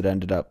because it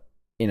ended up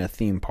in a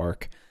theme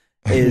park,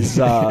 is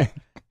what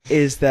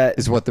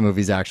the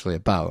movie's actually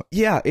about.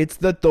 Yeah, it's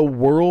that the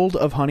world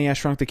of Honey, I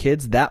Shrunk the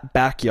Kids, that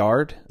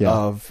backyard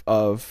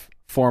of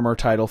former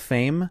title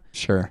fame,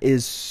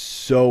 is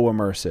so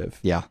immersive.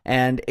 Yeah.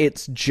 And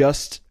it's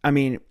just, I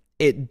mean,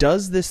 it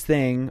does this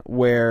thing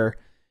where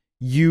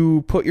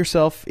you put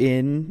yourself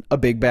in a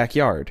big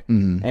backyard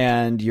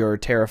and you're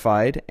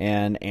terrified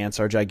and ants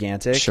are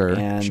gigantic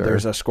and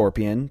there's a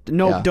scorpion.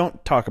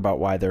 Don't talk about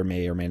why there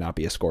may or may not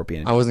be a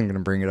scorpion. I wasn't going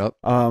to bring it up.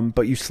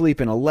 But you sleep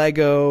in a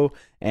Lego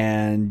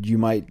and you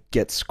might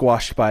get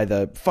squashed by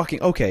the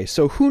fucking... Okay,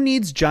 so who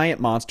needs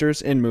giant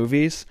monsters in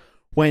movies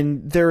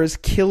when there is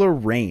killer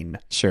rain?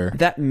 Sure.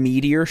 That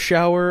meteor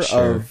shower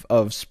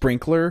of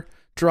sprinkler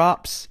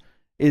drops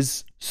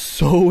is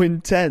so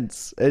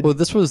intense. Well,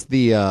 this was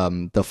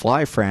the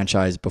Fly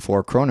franchise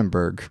before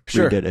Cronenberg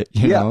redid it.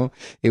 You know,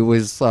 it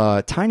was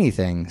tiny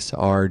things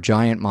are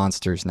giant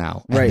monsters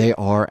now, and they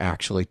are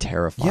actually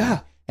terrifying. Yeah,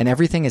 and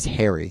everything is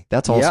hairy.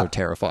 That's also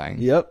terrifying.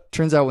 Yep.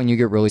 Turns out when you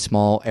get really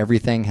small,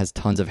 everything has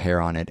tons of hair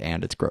on it,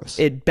 and it's gross.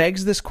 It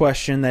begs this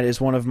question that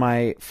is one of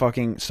my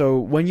fucking... So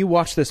when you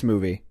watch this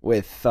movie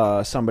with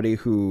somebody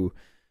who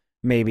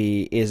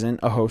maybe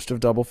isn't a host of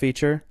Double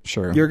Feature,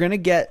 you're gonna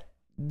get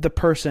the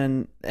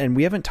person, and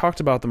we haven't talked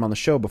about them on the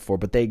show before,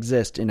 but they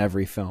exist in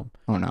every film.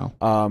 Oh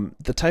no.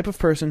 The type of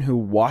person who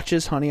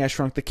watches Honey, I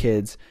Shrunk the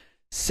Kids,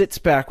 sits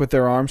back with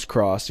their arms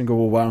crossed and go,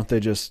 well, why don't they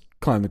just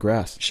climb the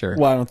grass? Sure.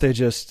 Why don't they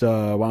just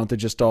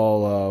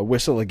all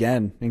whistle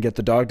again and get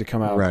the dog to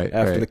come out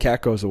after the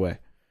cat goes away?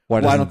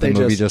 Why don't the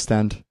movie just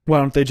end? Why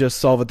don't they just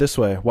solve it this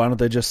way? Why don't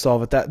they just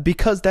solve it that?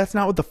 Because that's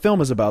not what the film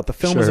is about. The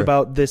film is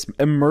about this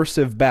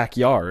immersive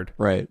backyard.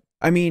 Right.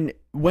 I mean,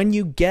 when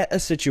you get a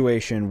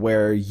situation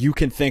where you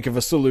can think of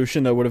a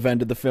solution that would have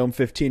ended the film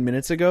 15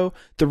 minutes ago,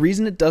 the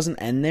reason it doesn't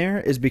end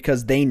there is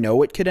because they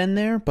know it could end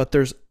there, but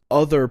there's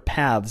other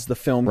paths the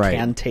film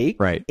can take.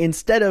 Right.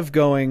 Instead of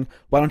going,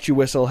 why don't you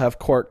whistle, have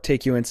Quark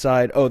take you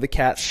inside? Oh, the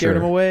cat scared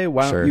him away.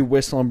 Why don't you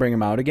whistle and bring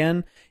him out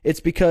again?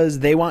 It's because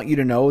they want you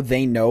to know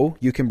they know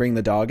you can bring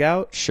the dog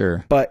out.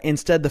 Sure. But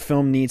instead, the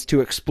film needs to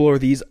explore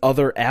these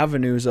other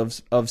avenues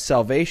of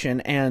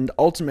salvation, and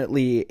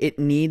ultimately, it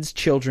needs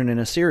children in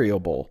a cereal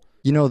bowl.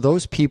 You know,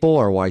 those people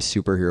are why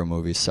superhero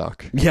movies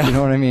suck. Yeah. You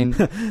know what I mean?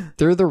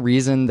 They're the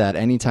reason that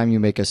anytime you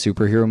make a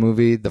superhero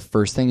movie, the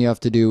first thing you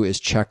have to do is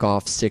check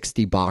off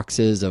 60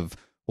 boxes of,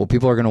 well,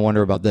 people are going to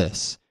wonder about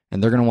this.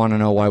 And they're going to want to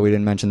know why we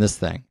didn't mention this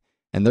thing.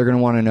 And they're going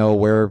to want to know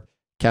where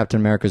Captain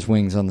America's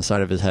wings on the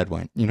side of his head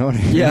went. You know what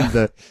I mean?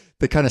 Yeah.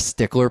 The kind of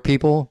stickler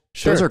people,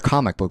 those are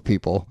comic book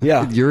people.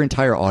 Yeah. Your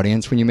entire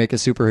audience when you make a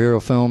superhero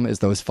film is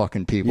those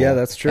fucking people. Yeah,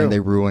 that's true. And they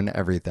ruin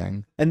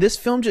everything. And this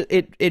film,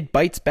 it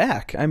bites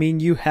back. I mean,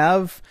 you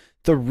have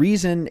The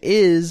reason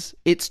is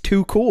it's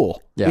too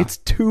cool. Yeah. It's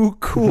too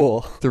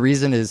cool. The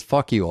reason is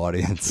fuck you,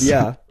 audience.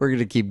 Yeah. We're going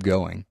to keep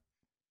going.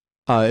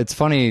 It's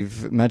funny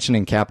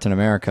mentioning Captain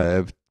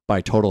America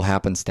by total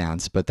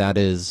happenstance, but that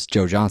is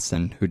Joe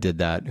Johnston who did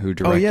that, who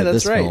directed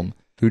this film,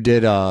 who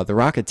did The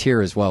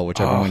Rocketeer as well, which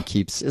everyone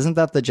keeps. Isn't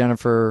that the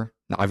Jennifer?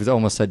 No, I've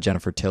almost said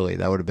Jennifer Tilly.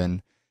 That would have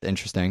been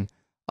interesting.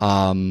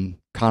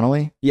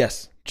 Connolly?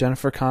 Yes.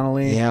 Jennifer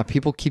Connelly. Yeah,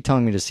 people keep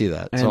telling me to see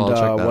that. And so I'll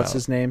check that what's out.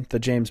 his name? The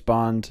James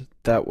Bond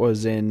that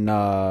was in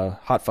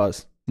Hot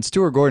Fuzz. And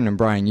Stuart Gordon and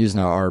Brian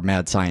Usna are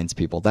mad science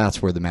people.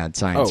 That's where the mad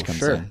science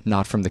comes in,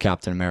 not from the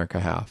Captain America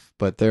half.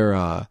 But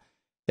they're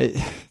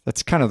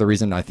that's kind of the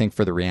reason I think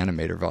for the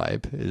Reanimator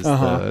vibe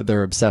is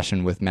their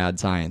obsession with mad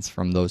science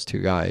from those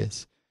two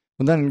guys.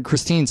 And then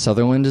Christine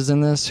Sutherland is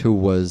in this, who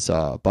was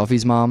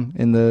Buffy's mom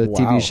in the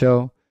TV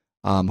show,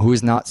 who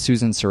is not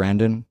Susan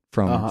Sarandon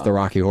from the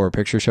Rocky Horror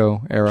Picture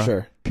Show era.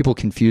 Sure. People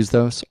confuse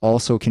those.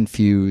 Also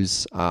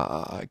confuse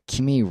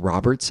Kimmy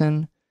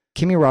Robertson.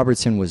 Kimmy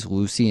Robertson was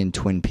Lucy in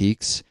Twin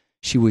Peaks.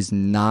 She was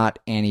not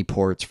Annie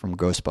Ports from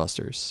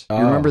Ghostbusters.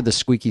 You remember the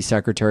squeaky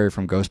secretary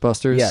from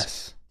Ghostbusters?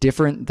 Yes.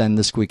 Different than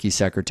the squeaky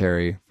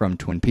secretary from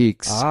Twin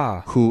Peaks,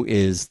 who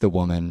is the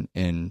woman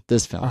in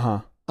this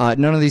film.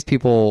 None of these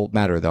people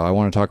matter, though. I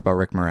want to talk about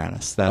Rick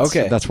Moranis.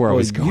 That's where I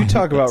was going. You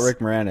talk about Rick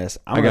Moranis.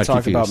 I'm going to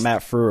talk about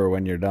Matt Frewer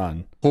when you're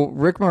done. Well,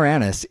 Rick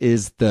Moranis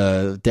is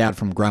the dad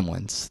from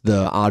Gremlins,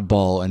 the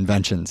oddball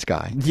inventions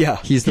guy. Yeah.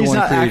 He's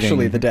not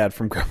actually the dad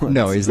from Gremlins.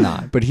 No, he's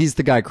not. But he's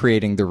the guy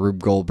creating the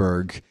Rube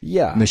Goldberg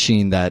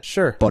machine that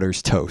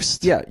butters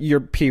toast. Yeah,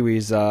 your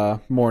Pee-wee's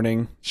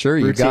morning Sure,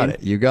 you routine. got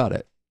it. You got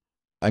it.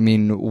 I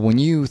mean, when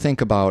you think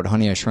about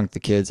Honey, I Shrunk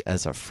the Kids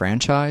as a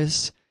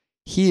franchise,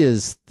 he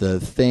is the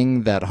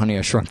thing that Honey,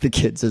 I Shrunk the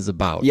Kids is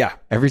about. Yeah.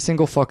 Every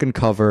single fucking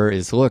cover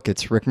is, look,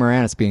 it's Rick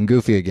Moranis being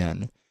goofy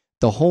again.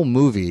 The whole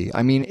movie,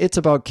 I mean, it's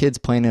about kids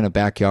playing in a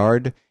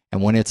backyard,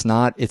 and when it's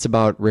not, it's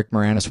about Rick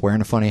Moranis wearing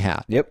a funny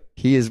hat. Yep.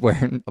 He is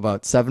wearing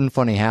about 7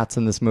 funny hats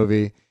in this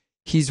movie.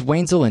 He's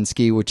Wayne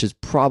Zielinski, which is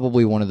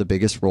probably one of the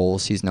biggest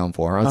roles he's known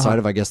for, outside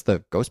of, I guess, the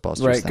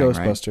Ghostbusters thing,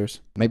 Ghostbusters. right?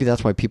 Maybe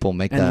that's why people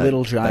make and that,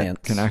 Little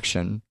Giants. that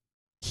connection.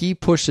 He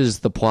pushes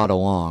the plot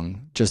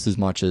along just as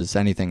much as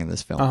anything in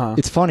this film.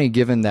 It's funny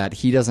given that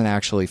he doesn't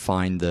actually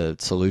find the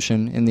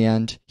solution in the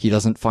end. He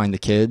doesn't find the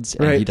kids,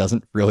 and he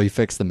doesn't really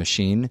fix the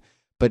machine.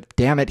 But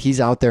damn it, he's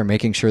out there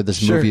making sure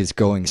this movie is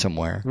going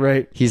somewhere.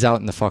 Right. He's out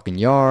in the fucking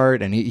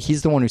yard, and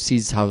he's the one who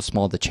sees how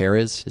small the chair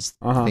is, his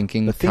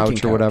thinking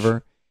couch or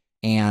whatever.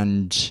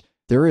 And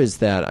there is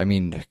that, I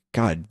mean,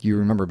 God, you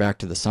remember back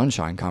to the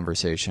Sunshine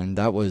conversation.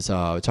 That was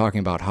talking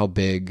about how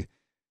big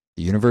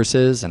the universe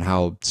is and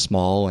how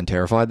small and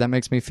terrified that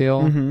makes me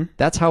feel.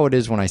 That's how it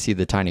is when I see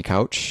the tiny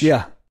couch.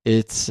 Yeah.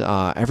 It's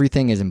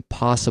everything is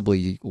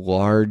impossibly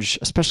large,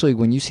 especially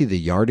when you see the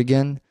yard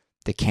again.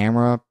 The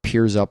camera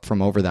peers up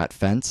from over that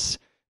fence.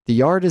 The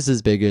yard is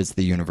as big as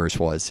the universe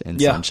was in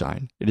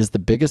Sunshine. It is the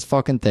biggest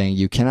fucking thing.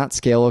 You cannot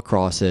scale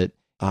across it.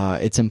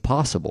 It's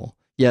impossible.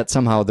 Yet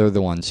somehow they're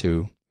the ones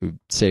who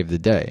save the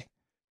day.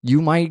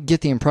 You might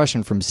get the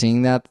impression from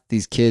seeing that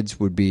these kids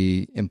would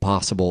be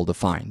impossible to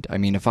find. I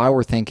mean, if I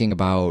were thinking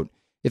about,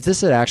 if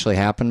this had actually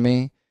happened to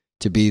me,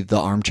 to be the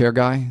armchair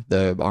guy,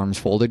 the arms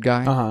folded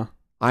guy,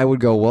 I would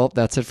go, well,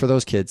 that's it for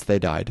those kids. They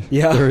died.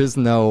 Yeah. There is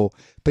no,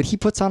 but he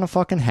puts on a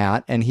fucking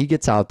hat and he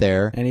gets out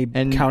there. And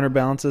he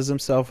counterbalances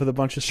himself with a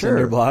bunch of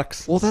cinder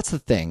blocks. Well, that's the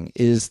thing,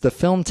 is the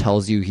film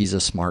tells you he's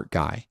a smart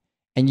guy.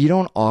 And you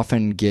don't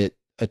often get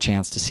a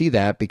chance to see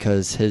that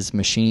because his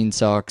machine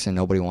sucks and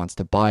nobody wants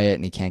to buy it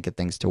and he can't get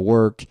things to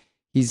work.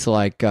 He's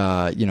like,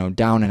 down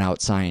and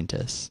out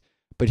scientist.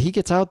 But he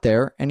gets out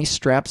there and he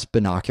straps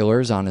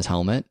binoculars on his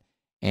helmet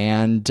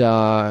and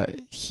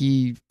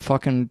he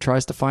fucking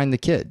tries to find the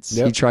kids.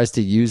 Yep. He tries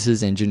to use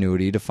his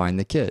ingenuity to find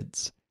the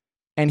kids.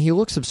 And he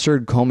looks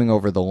absurd combing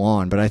over the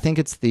lawn, but I think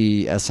it's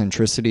the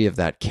eccentricity of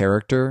that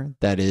character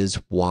that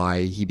is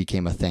why he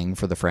became a thing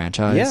for the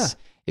franchise. Yeah.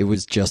 It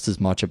was just as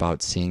much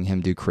about seeing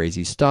him do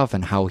crazy stuff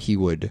and how he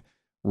would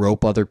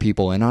rope other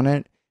people in on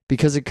it,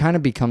 because it kind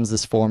of becomes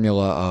this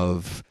formula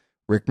of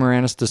Rick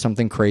Moranis does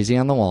something crazy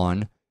on the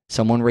lawn,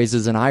 someone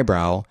raises an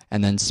eyebrow,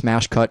 and then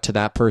smash cut to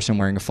that person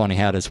wearing a funny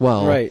hat as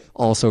well,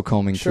 also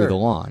combing through the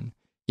lawn.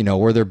 You know,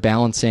 where they're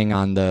balancing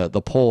on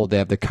the pole, they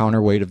have the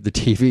counterweight of the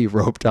TV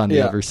roped on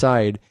the other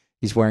side.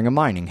 He's wearing a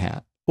mining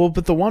hat. Well,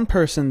 but the one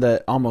person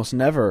that almost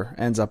never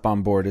ends up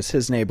on board is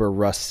his neighbor,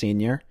 Russ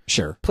Sr.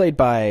 Sure. Played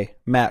by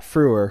Matt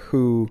Frewer,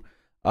 who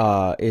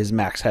is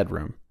Max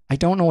Headroom. I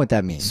don't know what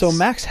that means. So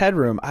Max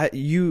Headroom,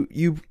 you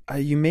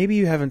maybe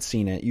you haven't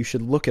seen it. You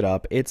should look it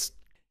up. It's,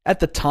 at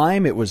the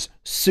time, it was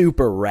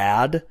super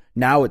rad.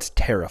 Now it's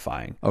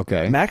terrifying.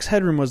 Okay. Max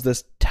Headroom was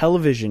this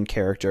television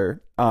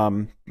character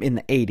in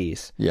the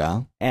 80s.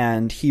 Yeah.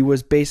 And he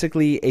was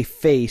basically a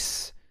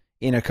face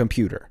in a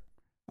computer.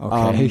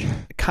 Okay.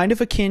 Kind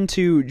of akin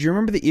to, do you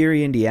remember the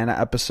Erie, Indiana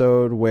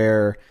episode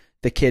where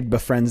the kid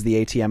befriends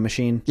the ATM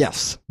machine?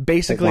 Yes.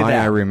 Basically Why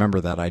that. I remember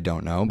that, I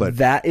don't know, but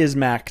that is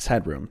Max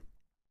Headroom.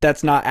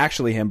 that's not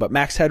actually him, but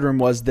Max Headroom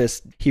was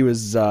this. He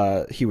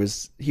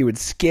would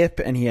skip,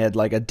 and he had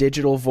like a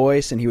digital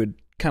voice, and he would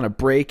kind of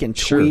break and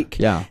tweak.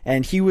 Sure, yeah.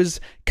 And he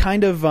was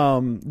kind of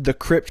the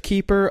crypt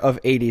keeper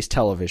of 80s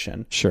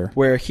television. Sure.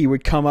 Where he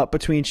would come up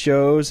between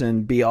shows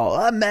and be all,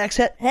 I'm Max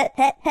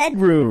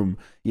Headroom,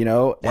 you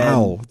know?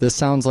 Wow, this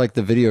sounds like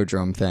the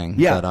Videodrome thing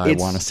that I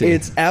want to see.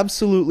 It's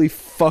absolutely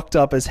fucked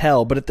up as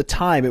hell, but at the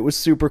time it was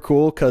super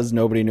cool because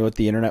nobody knew what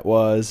the internet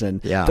was,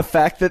 and the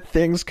fact that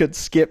things could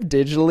skip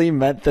digitally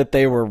meant that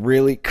they were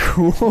really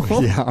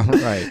cool. Yeah,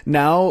 right.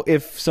 Now,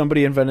 if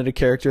somebody invented a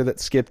character that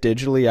skipped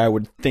digitally, I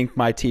would think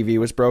my TV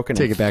was broken.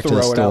 Take and it back to throw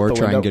the store, it out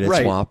the try and window. get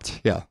it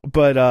swapped. Yeah.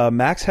 But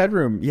Max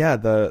Headroom,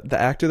 the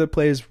actor that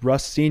plays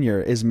Russ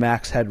Sr. is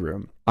Max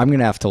Headroom. I'm going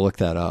to have to look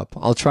that up.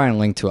 I'll try and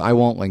link to it. I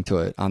won't link to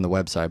it on the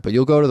website, but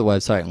you'll go to the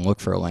website and look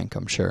for a link,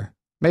 I'm sure.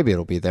 Maybe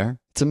it'll be there.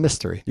 It's a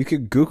mystery. You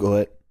could Google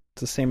it.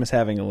 It's the same as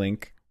having a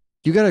link.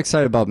 You got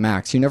excited about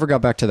Max. You never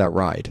got back to that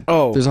ride.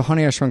 Oh. There's a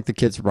Honey, I Shrunk the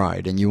Kids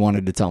ride, and you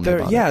wanted to tell me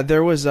about it. Yeah,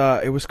 there was,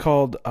 it was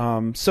called,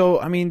 so,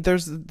 I mean,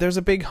 there's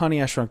a big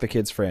Honey, I Shrunk the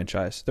Kids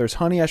franchise. There's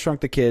Honey, I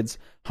Shrunk the Kids,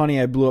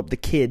 Honey, I Blew Up the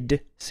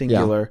Kid,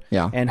 singular,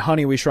 and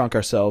Honey, We Shrunk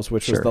Ourselves,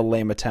 which was the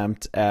lame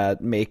attempt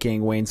at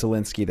making Wayne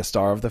Szalinski the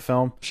star of the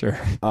film. Sure.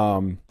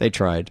 They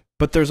tried.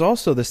 But there's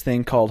also this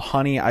thing called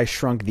Honey, I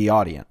Shrunk the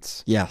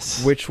Audience.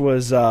 Yes. Which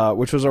was a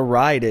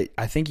ride at,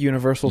 I think,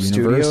 Universal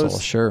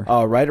Studios. Sure.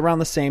 Right around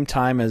the same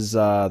time as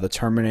the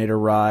Terminator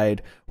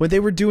ride. When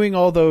they were doing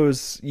all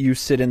those, you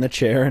sit in the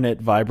chair and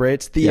it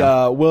vibrates.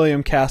 The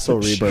William Castle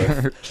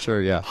rebirth. Sure,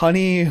 yeah.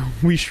 Honey,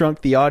 We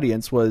Shrunk the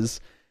Audience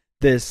was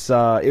this,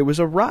 it was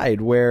a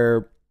ride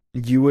where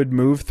you would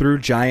move through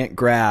giant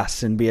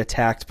grass and be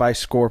attacked by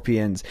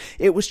scorpions.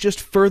 It was just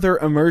further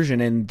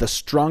immersion in the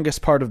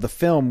strongest part of the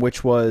film,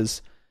 which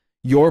was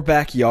your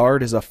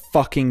backyard is a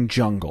fucking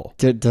jungle.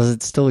 Does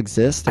it still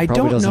exist? It I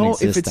probably don't doesn't know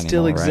exist if it anymore,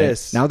 still right?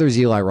 exists. Now there's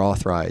Eli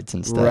Roth rides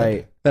instead.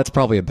 Right. That's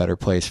probably a better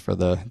place for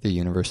the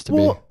universe to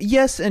be.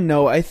 Yes and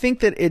no. I think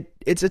that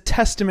it's a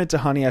testament to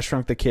Honey, I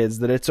Shrunk the Kids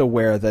that it's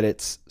aware that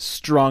its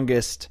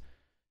strongest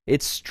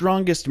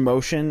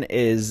motion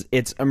is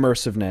its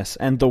immersiveness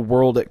and the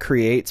world it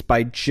creates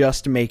by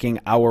just making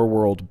our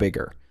world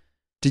bigger.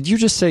 Did you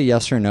just say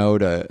yes or no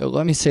to,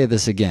 let me say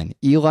this again,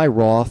 Eli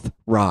Roth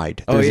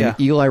ride? There's an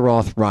Eli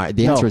Roth ride.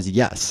 The answer is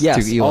yes to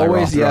Eli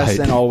always Roth yes ride.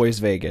 And always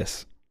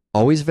Vegas.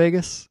 Always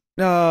Vegas?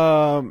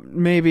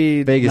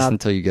 Maybe Vegas not.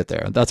 until you get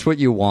there. That's what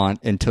you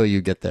want until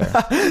you get there.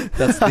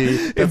 That's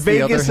the Vegas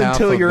the other half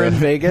until you're in the,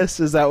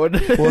 Vegas. Is that what?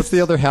 Well, it's the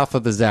other half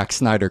of the Zack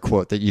Snyder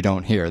quote that you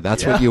don't hear.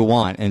 That's what you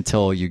want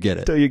until you get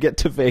it. Until you get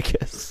to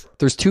Vegas.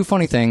 There's two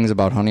funny things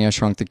about Honey, I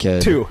Shrunk the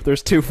Kid.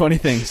 There's two funny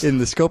things. In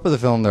the scope of the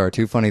film, there are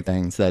two funny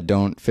things that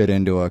don't fit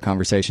into a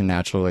conversation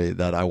naturally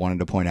that I wanted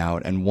to point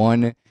out. And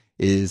one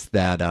is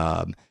that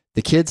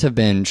the kids have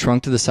been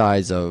shrunk to the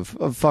size of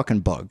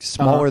fucking bugs,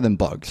 smaller than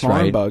bugs, smaller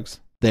right? than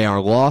bugs. They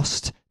are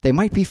lost. They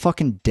might be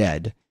fucking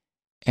dead.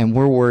 And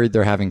we're worried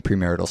they're having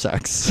premarital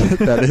sex.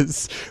 That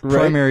is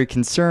primary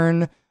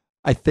concern.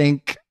 I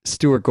think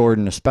Stuart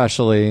Gordon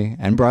especially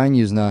and Brian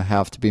Usna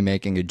have to be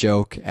making a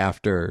joke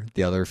after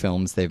the other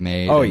films they've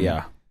made. Oh, and,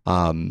 yeah.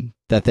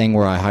 That thing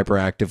where I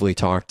hyperactively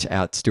talked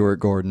at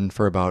Stuart Gordon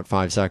for about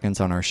 5 seconds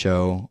on our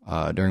show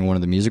during one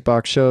of the Music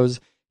Box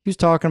shows. He was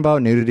talking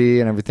about nudity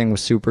and everything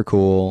was super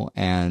cool.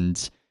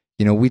 And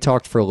you know, we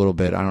talked for a little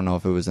bit. I don't know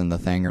if it was in the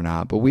thing or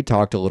not, but we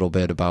talked a little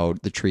bit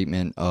about the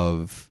treatment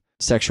of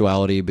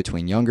sexuality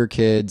between younger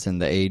kids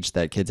and the age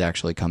that kids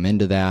actually come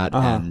into that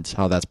and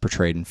how that's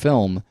portrayed in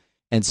film.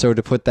 And so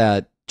to put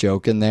that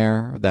joke in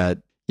there that,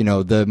 you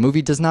know, the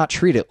movie does not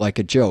treat it like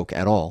a joke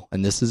at all.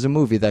 And this is a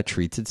movie that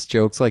treats its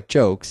jokes like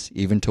jokes,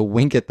 even to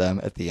wink at them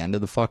at the end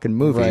of the fucking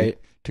movie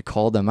to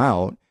call them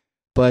out.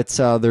 But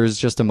there's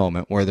just a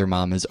moment where their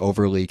mom is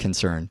overly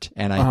concerned,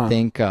 and I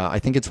think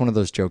it's one of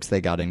those jokes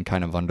they got in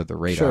kind of under the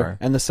radar. Sure.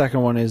 And the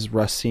second one is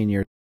Russ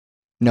Sr.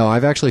 No,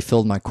 I've actually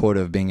filled my quota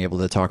of being able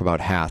to talk about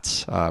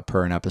hats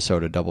per an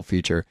episode of Double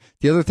Feature.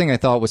 The other thing I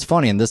thought was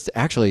funny, and this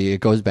actually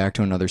it goes back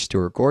to another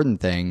Stuart Gordon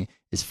thing,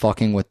 is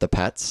fucking with the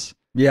pets.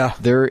 Yeah,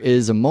 there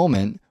is a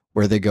moment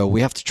where they go,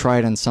 "We have to try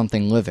it on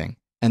something living,"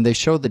 and they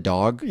show the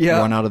dog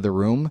run out of the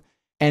room.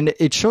 And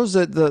it shows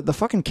that the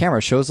fucking camera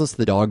shows us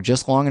the dog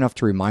just long enough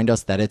to remind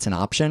us that it's an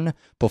option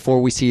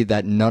before we see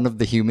that none of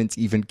the humans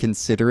even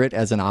consider it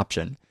as an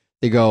option.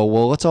 They go,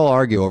 well, let's all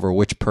argue over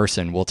which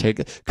person will take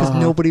it. Because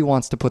nobody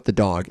wants to put the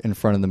dog in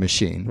front of the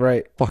machine.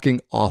 Right.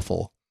 Fucking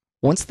awful.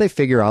 Once they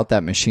figure out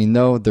that machine,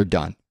 though, they're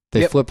done.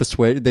 They flip a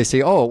switch. They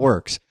say, oh, it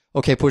works.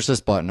 Okay, push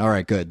this button. All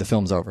right, good. The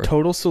film's over.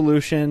 Total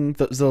solution.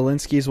 The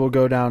Zelinskis will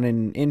go down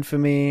in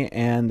infamy,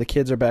 and the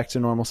kids are back to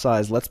normal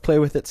size. Let's play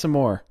with it some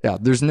more. Yeah,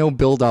 there's no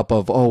buildup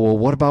of, oh, well,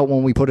 what about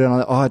when we put it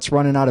on? Oh, it's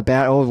running out of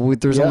bat. Oh,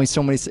 there's only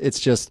so many. It's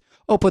just,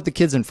 oh, put the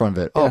kids in front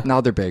of it. Oh,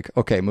 now they're big.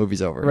 Okay,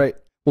 movie's over. Right.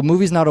 Well,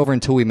 movie's not over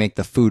until we make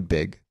the food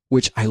big,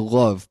 which I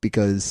love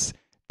because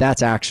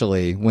that's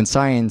actually, when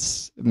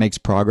science makes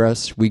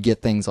progress, we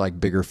get things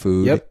like bigger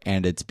food,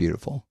 and it's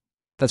beautiful.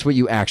 That's what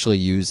you actually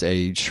use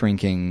a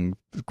shrinking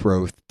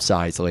growth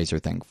size laser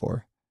thing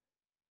for.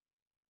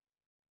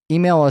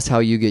 email us how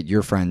you get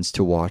your friends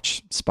to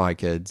watch Spy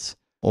Kids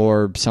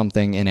or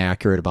something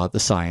inaccurate about the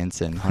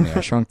science in Honey,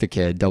 I Shrunk the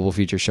Kid,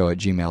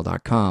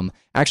 doublefeatureshow@gmail.com.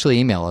 Actually,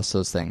 email us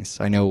those things.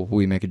 I know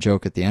we make a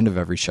joke at the end of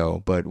every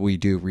show, but we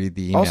do read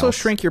the emails. Also,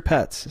 shrink your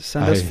pets.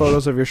 Send us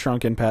photos of your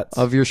shrunken pets.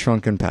 Of your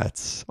shrunken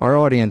pets. Our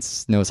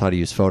audience knows how to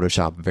use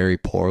Photoshop very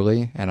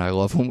poorly, and I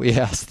love when we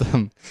ask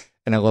them.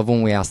 And I love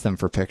when we ask them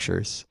for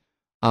pictures.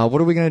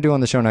 What are we going to do on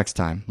the show next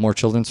time? More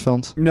children's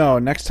films? No,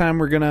 next time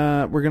we're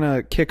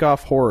gonna kick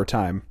off horror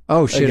time.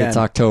 Oh shit, again. It's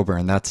October,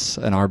 and that's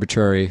an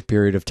arbitrary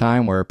period of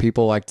time where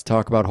people like to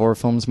talk about horror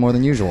films more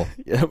than usual.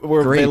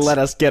 Where they let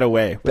us get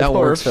away with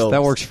horror films.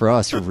 That works for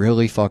us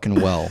really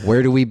fucking well.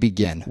 Where do we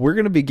begin? We're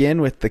going to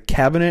begin with The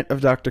Cabinet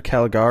of Dr.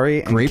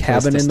 Caligari and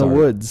Cabin in the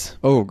Woods.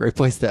 Oh, great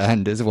place to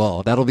end as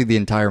well. That'll be the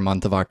entire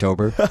month of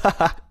October.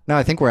 No,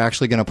 I think we're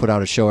actually going to put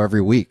out a show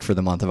every week for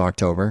the month of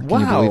October. Can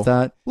you believe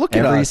that? Look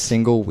at us. Every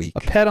single week. A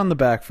pat on the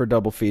back for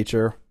Double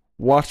Feature.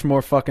 Watch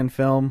more fucking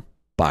film.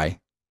 Bye.